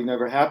sure it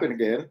never happened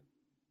again.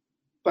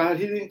 But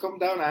he didn't come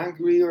down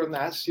angry or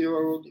nasty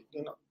or,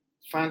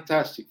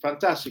 fantastic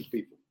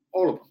people.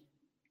 All of them.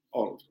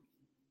 All of them.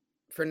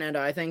 Fernando,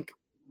 I think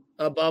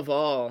above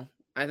all,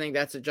 I think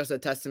that's just a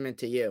testament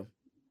to you.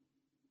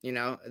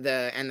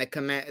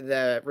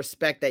 The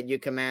respect that you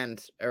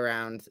command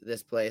around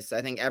this place.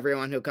 I think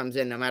everyone who comes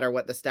in, no matter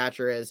what the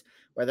stature is,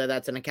 whether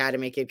that's an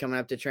academy kid coming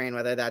up to train,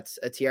 whether that's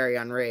a Thierry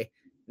Henry,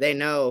 they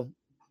know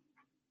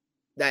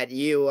that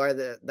you are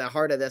the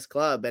heart of this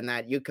club and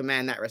that you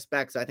command that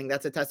respect. So I think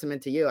that's a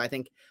testament to you. I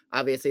think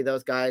obviously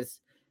those guys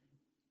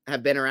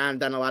have been around,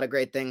 done a lot of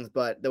great things,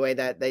 but the way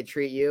that they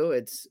treat you,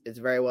 it's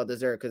very well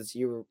deserved because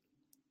you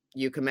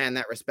command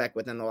that respect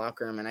within the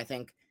locker room. And I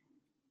think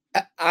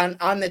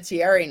on the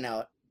Thierry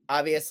note,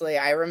 obviously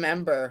I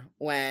remember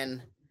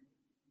when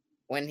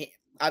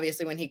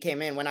he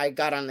came in, when I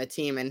got on the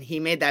team and he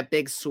made that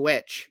big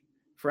switch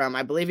from,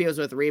 I believe he was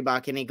with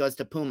Reebok and he goes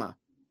to Puma.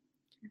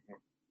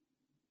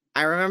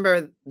 I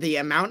remember the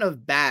amount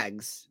of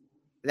bags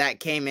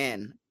that came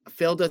in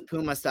filled with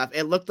Puma stuff.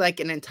 It looked like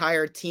an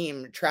entire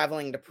team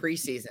traveling to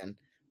preseason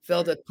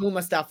filled with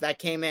Puma stuff that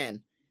came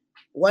in.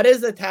 What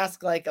is the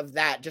task like of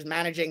that? Just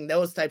managing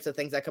those types of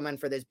things that come in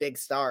for these big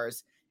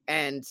stars.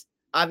 And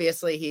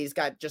obviously he's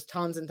got just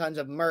tons and tons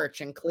of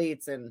merch and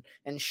cleats and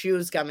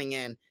shoes coming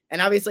in.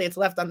 And obviously it's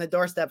left on the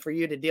doorstep for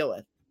you to deal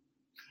with.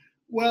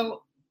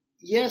 Well,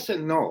 yes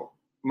and no.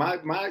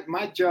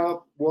 My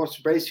job was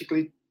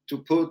basically to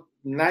put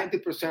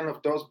 90% of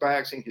those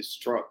bags in his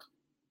truck.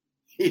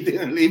 He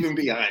didn't leave them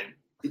behind.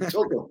 He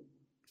took them.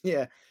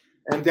 Yeah.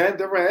 And then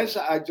the rest,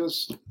 I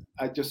just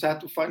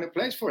had to find a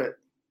place for it.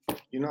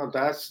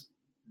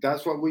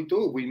 That's what we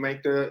do. We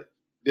make the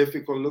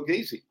difficult look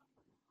easy.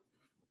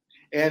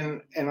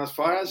 And as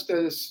far as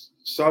the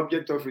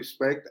subject of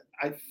respect,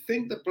 I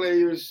think the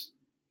players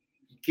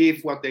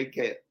give what they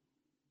get.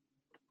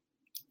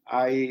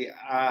 I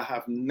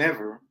have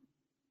never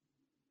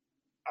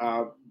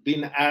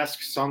been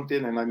asked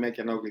something and I make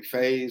an ugly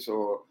face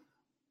or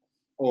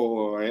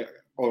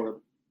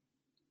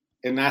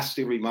a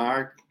nasty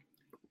remark.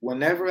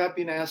 Whenever I've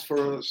been asked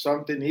for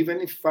something,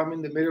 even if I'm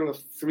in the middle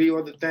of 3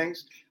 other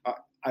things,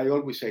 I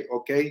always say,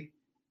 "Okay,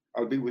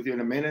 I'll be with you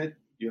in a minute,"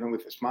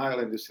 with a smile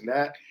and this and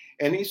that.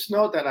 And it's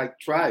not that I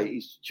try,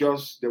 it's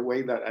just the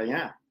way that I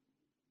am.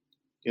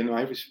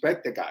 I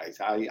respect the guys.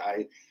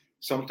 I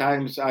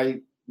sometimes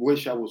I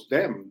wish I was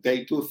them.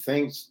 They do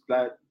things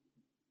that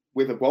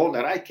with the ball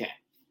that I can't.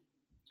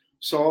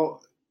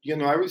 So,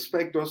 I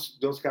respect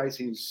those guys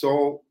in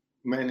so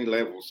many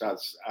levels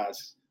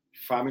as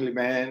family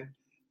men,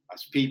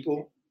 as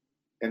people,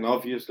 and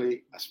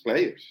obviously as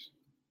players.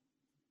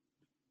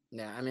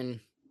 Yeah, I mean,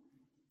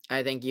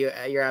 I think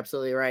you're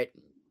absolutely right.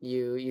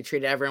 You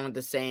treated everyone with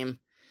the same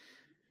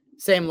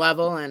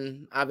level,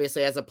 and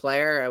obviously as a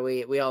player,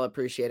 we all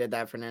appreciated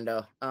that,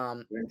 Fernando.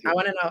 Thank I you.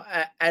 want to know,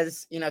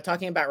 as you know,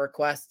 talking about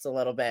requests a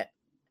little bit.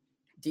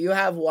 Do you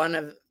have one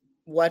of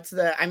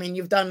I mean,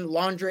 you've done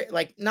laundry,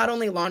 like not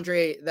only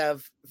laundry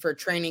for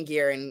training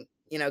gear and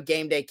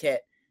game day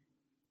kit.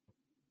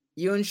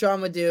 You and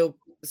Sean would do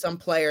some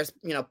players,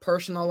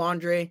 personal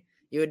laundry.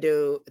 You would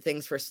do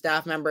things for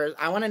staff members.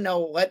 I want to know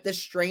what the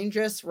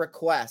strangest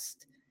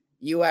request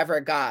you ever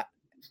got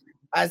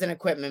as an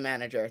equipment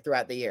manager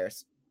throughout the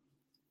years.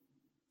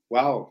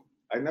 Wow,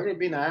 I've never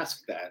been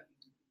asked that.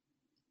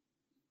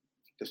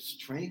 The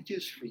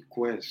strangest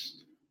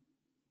request.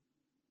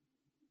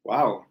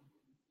 Wow,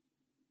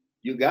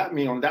 you got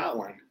me on that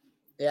one.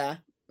 Yeah,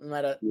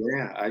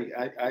 Yeah,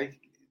 I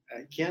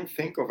can't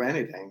think of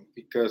anything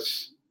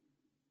because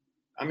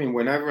I mean,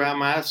 whenever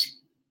I'm asked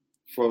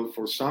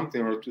for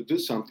something or to do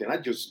something, I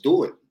just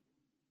do it.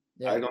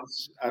 yeah.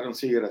 I don't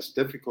see it as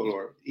difficult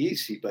or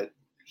easy, but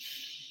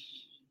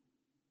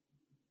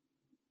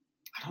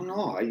I don't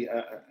know.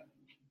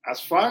 As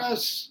far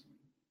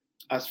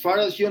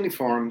as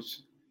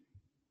uniforms,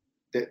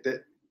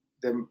 the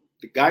the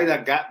the guy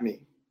that got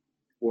me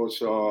was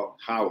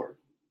Howard,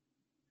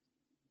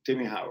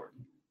 Timmy Howard.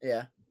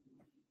 Yeah.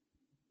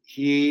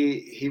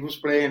 He was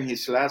playing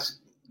his last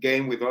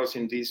game with us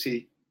in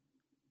DC,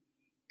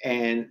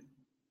 and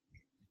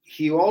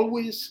he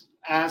always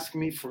asked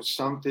me for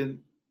something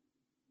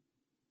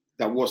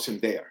that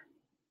wasn't there,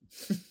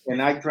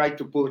 and I tried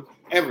to put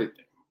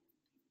everything.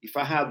 If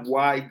I had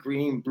white,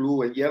 green,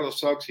 blue, and yellow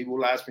socks, he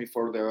would ask me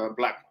for the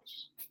black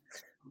ones.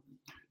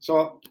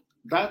 So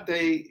that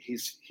day,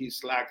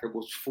 his locker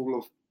was full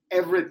of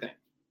everything.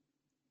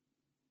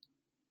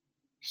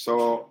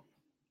 So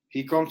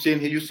he comes in.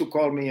 He used to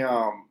call me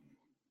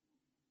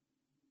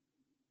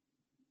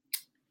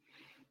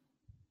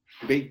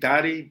Big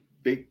Daddy,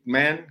 Big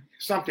Man,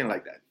 something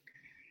like that.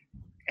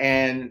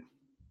 And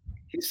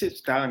he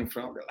sits down in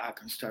front of the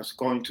locker and starts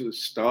going to the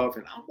stuff,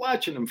 and I'm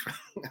watching him.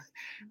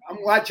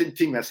 I'm watching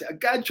Timmy. I say, "I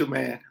got you,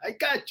 man. I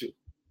got you."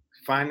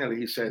 Finally,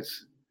 he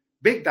says,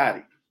 "Big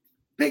Daddy,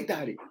 Big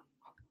Daddy." I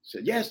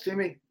said, "Yes,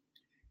 Timmy.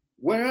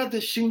 Where are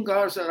the shin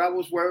guards that I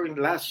was wearing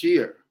last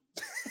year?"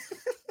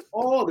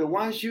 "Oh, the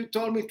ones you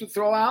told me to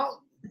throw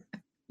out?"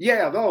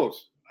 "Yeah,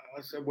 those."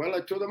 I said, "Well,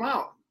 I threw them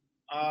out."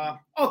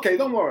 "Okay,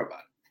 don't worry about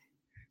it."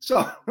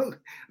 So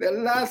the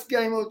last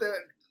game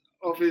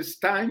of his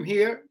time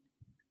here,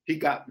 he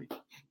got me.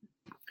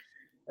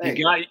 Hey.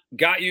 He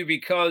got you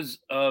because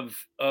of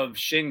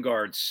shin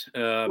guards.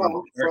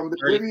 Well, from the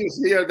previous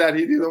year that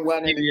he didn't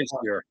want any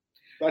more.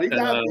 But he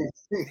got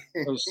me.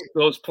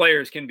 those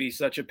players can be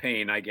such a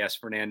pain, I guess,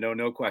 Fernando.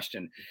 No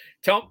question.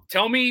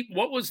 Tell me,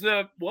 what was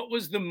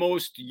the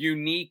most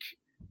unique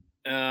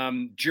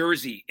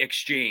jersey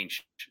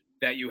exchange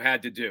that you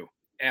had to do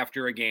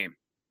after a game?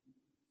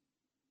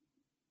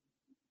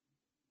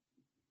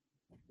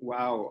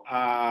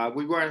 Wow,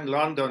 we were in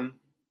London,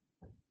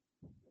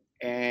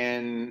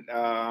 and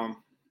an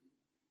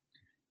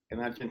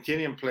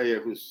Argentinian player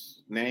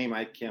whose name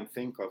I can't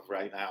think of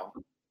right now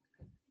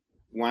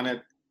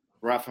wanted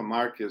Rafa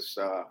Marquez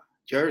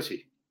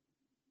jersey.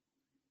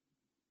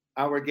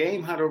 Our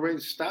game had already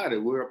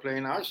started. We were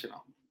playing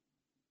Arsenal.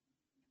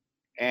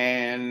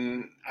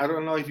 And I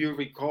don't know if you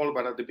recall,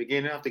 but at the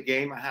beginning of the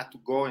game, I had to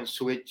go and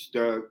switch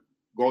the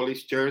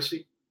goalie's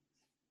jersey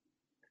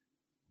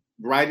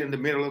right in the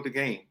middle of the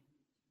game.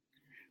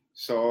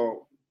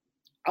 So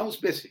I was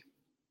busy.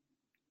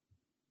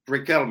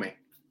 Riquelme.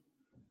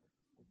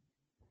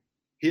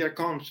 Here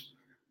comes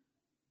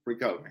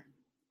Riquelme.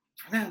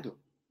 "Fernando,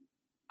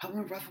 I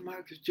want Rafa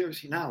Marquez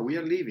jersey now. We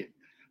are leaving."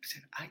 I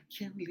said, "I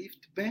can't leave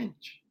the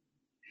bench.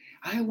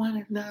 I want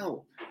it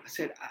now." I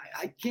said,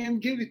 I can't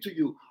give it to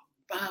you.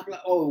 Blah,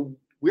 blah. Oh,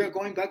 we are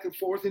going back and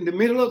forth in the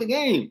middle of the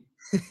game.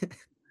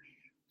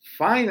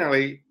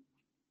 Finally,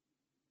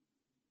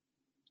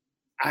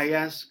 I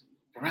asked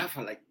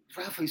Rafa,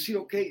 "Rafa, is it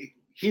okay?"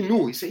 He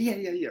knew. He said,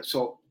 yeah.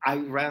 So I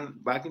ran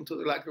back into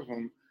the locker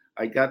room.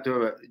 I got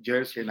the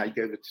jersey and I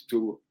gave it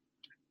to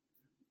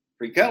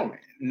Riquelme.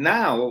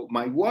 Now,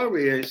 my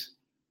worry is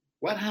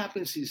what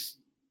happens is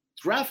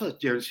Rafa's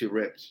jersey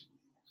rips.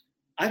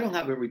 I don't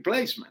have a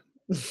replacement.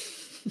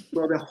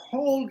 So the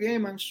whole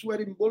game I'm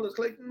sweating bullets,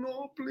 like,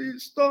 "No,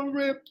 please, don't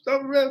rip.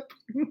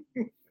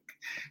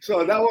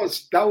 So that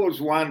was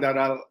one that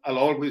I'll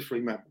always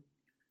remember.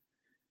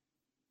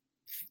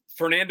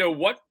 Fernando,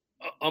 what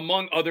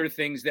among other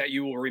things that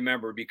you will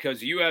remember,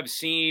 because you have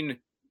seen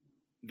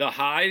the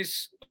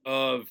highs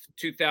of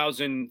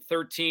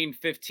 2013,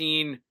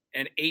 15,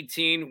 and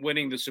 18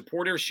 winning the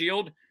Supporter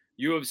Shield.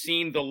 You have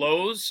seen the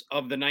lows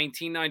of the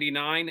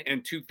 1999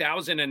 and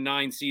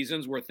 2009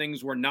 seasons where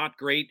things were not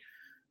great.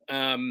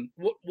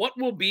 What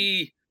will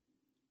be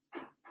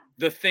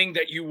the thing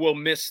that you will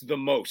miss the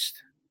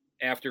most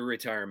after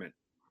retirement?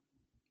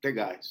 The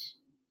guys,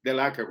 the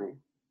locker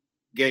room,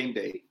 game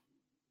day.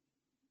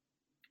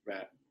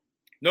 Right.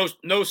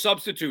 No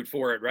substitute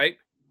for it, right?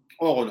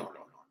 Oh, no.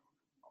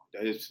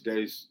 There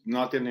is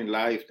nothing in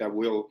life that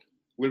will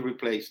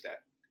replace that.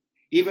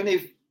 Even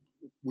if,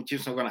 which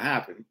is not going to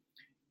happen,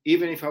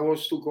 even if I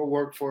was to go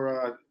work for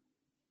a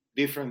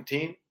different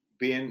team,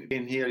 being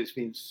here has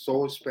been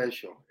so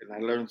special, and I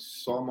learned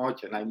so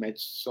much, and I met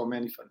so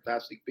many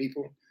fantastic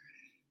people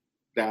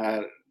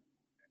that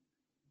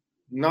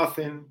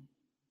nothing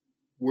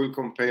will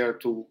compare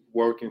to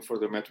working for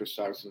the Metro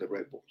Stars and the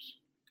Red Bulls.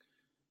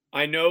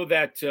 I know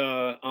that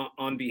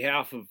on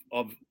behalf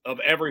of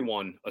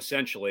everyone,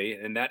 essentially,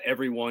 and that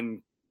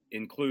everyone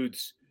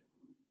includes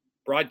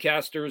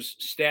broadcasters,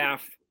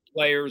 staff,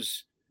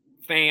 players,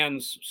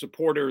 fans,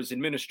 supporters,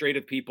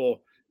 administrative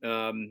people,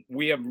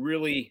 we have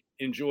really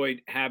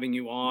enjoyed having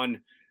you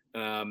on.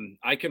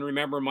 I can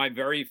remember my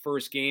very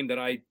first game that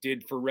I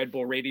did for Red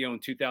Bull Radio in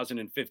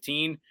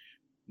 2015,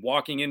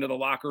 walking into the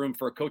locker room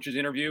for a coach's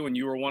interview, and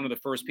you were one of the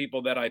first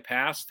people that I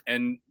passed.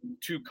 And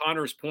to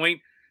Connor's point,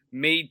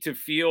 made to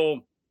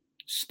feel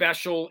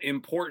special,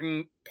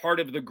 important, part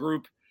of the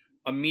group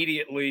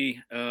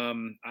immediately.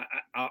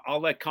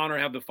 I'll let Connor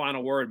have the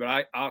final word,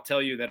 but I'll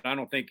tell you that I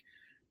don't think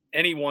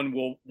anyone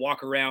will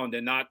walk around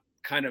and not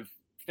kind of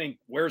think,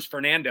 where's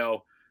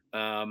Fernando,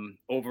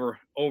 over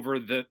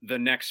the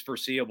next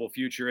foreseeable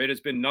future. It has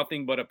been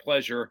nothing but a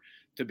pleasure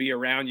to be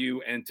around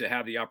you and to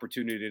have the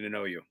opportunity to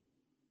know you.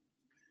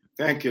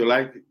 Thank you.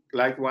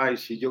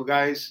 Likewise, you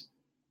guys,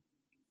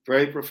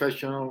 very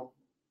professional,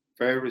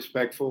 very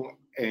respectful,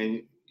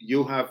 and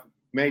you have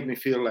made me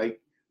feel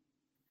like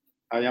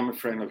I am a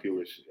friend of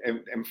yours.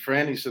 And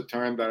friend is a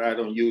term that I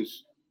don't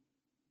use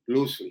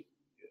loosely,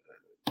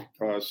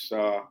 because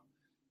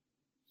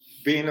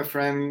being a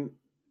friend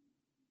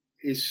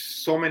is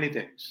so many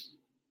things.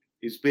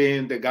 It's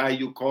being the guy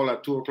you call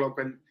at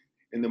 2:00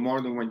 in the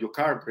morning when your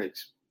car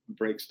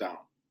breaks down.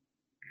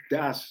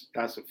 That's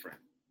a friend.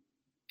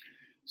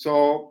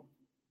 So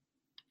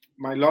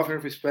my love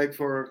and respect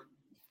for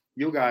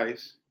you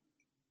guys,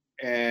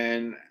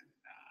 and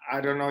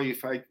I don't know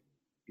if I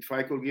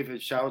could give a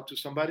shout to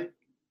somebody.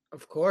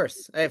 Of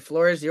course. Hey,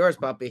 floor is yours,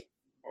 puppy.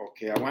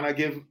 Okay, I want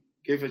to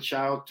give a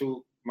shout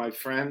to my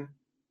friend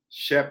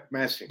Shep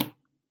Messing.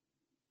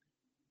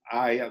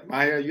 I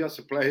admire you as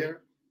a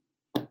player.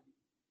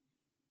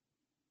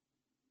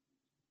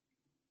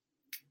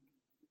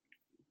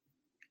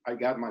 I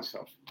got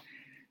myself.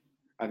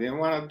 I didn't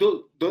want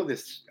to do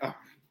this.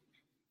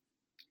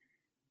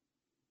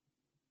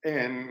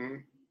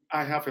 And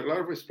I have a lot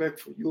of respect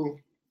for you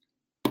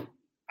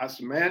as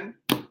a man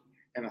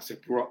and as a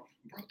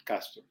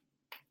broadcaster.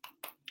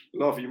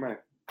 Love you, man.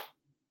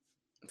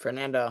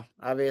 Fernando,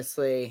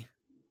 obviously,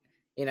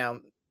 I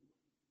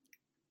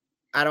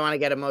don't want to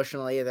get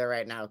emotional either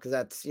right now, because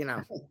that's,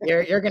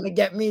 you're going to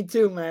get me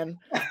too, man.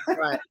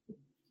 But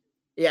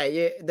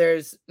yeah,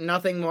 there's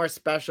nothing more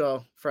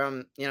special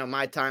from,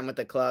 my time with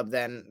the club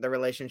than the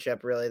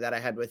relationship really that I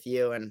had with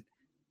you. And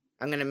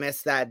I'm going to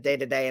miss that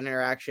day-to-day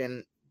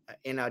interaction,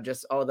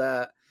 just all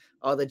the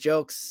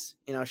jokes,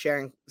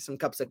 sharing some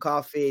cups of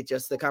coffee,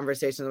 just the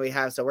conversations we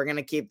have. So we're going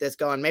to keep this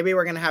going. Maybe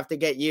we're going to have to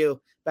get you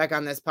back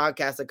on this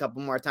podcast a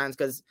couple more times,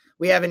 because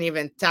we haven't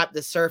even tapped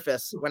the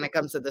surface when it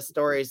comes to the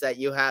stories that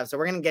you have. So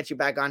we're going to get you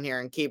back on here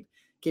and keep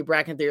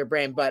racking through your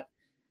brain. But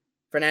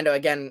Fernando,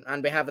 again,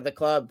 on behalf of the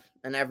club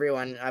and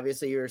everyone,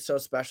 obviously you're so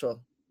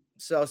special,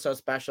 so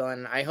special.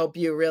 And I hope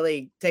you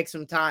really take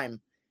some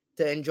time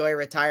to enjoy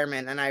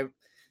retirement. And I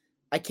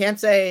can't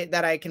say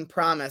that I can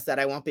promise that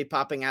I won't be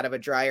popping out of a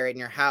dryer in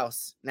your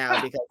house now,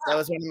 because that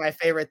was one of my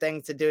favorite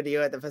things to do to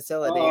you at the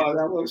facility. Oh,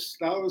 that was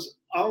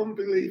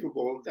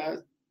unbelievable.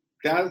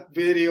 That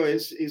video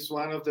is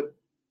one of the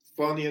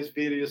funniest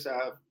videos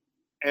I've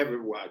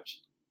ever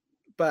watched.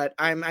 But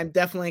I'm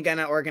definitely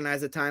gonna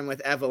organize a time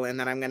with Evelyn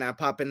that I'm gonna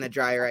pop in the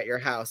dryer at your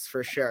house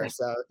for sure.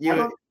 So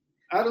I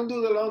don't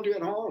do the laundry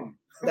at home.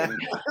 All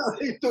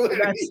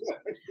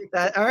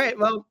right.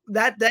 Well,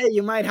 that day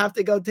you might have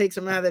to go take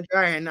some out of the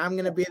dryer, and I'm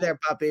gonna be there,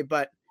 puppy.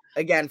 But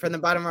again, from the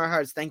bottom of our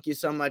hearts, thank you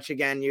so much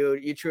again.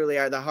 You truly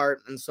are the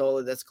heart and soul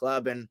of this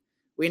club, and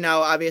we know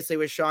obviously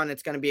with Sean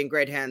it's gonna be in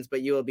great hands,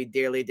 but you will be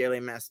dearly, dearly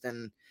missed.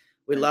 And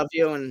we love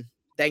you and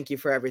thank you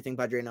for everything,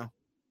 Padrino.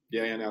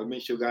 Yeah, and I'll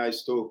miss you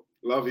guys too.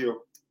 Love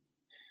you.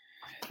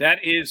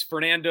 That is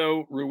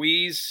Fernando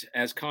Ruiz,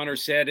 as Connor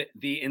said,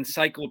 the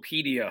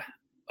encyclopedia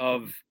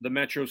of the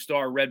Metro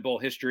Star Red Bull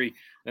history.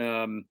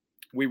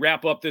 We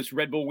wrap up this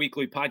Red Bull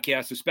Weekly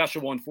podcast, a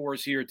special one for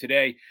us here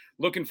today.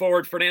 Looking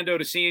forward, Fernando,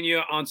 to seeing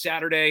you on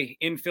Saturday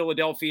in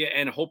Philadelphia,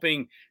 and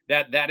hoping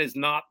that is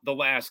not the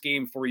last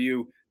game for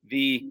you.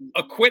 The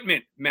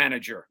equipment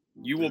manager,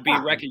 you will be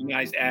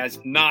recognized as,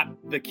 not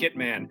the kit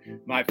man,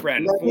 my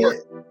friend.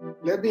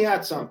 Let me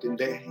add something.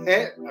 The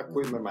head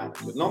equipment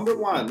manager,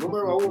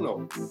 numero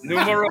uno.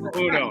 Numero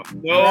uno.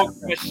 No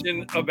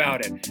question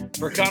about it.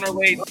 For Connor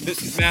Wade,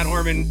 this is Matt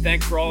Harmon.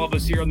 Thanks for all of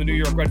us here on the New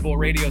York Red Bull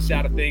Radio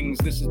side of things.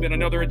 This has been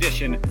another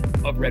edition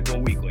of Red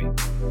Bull Weekly.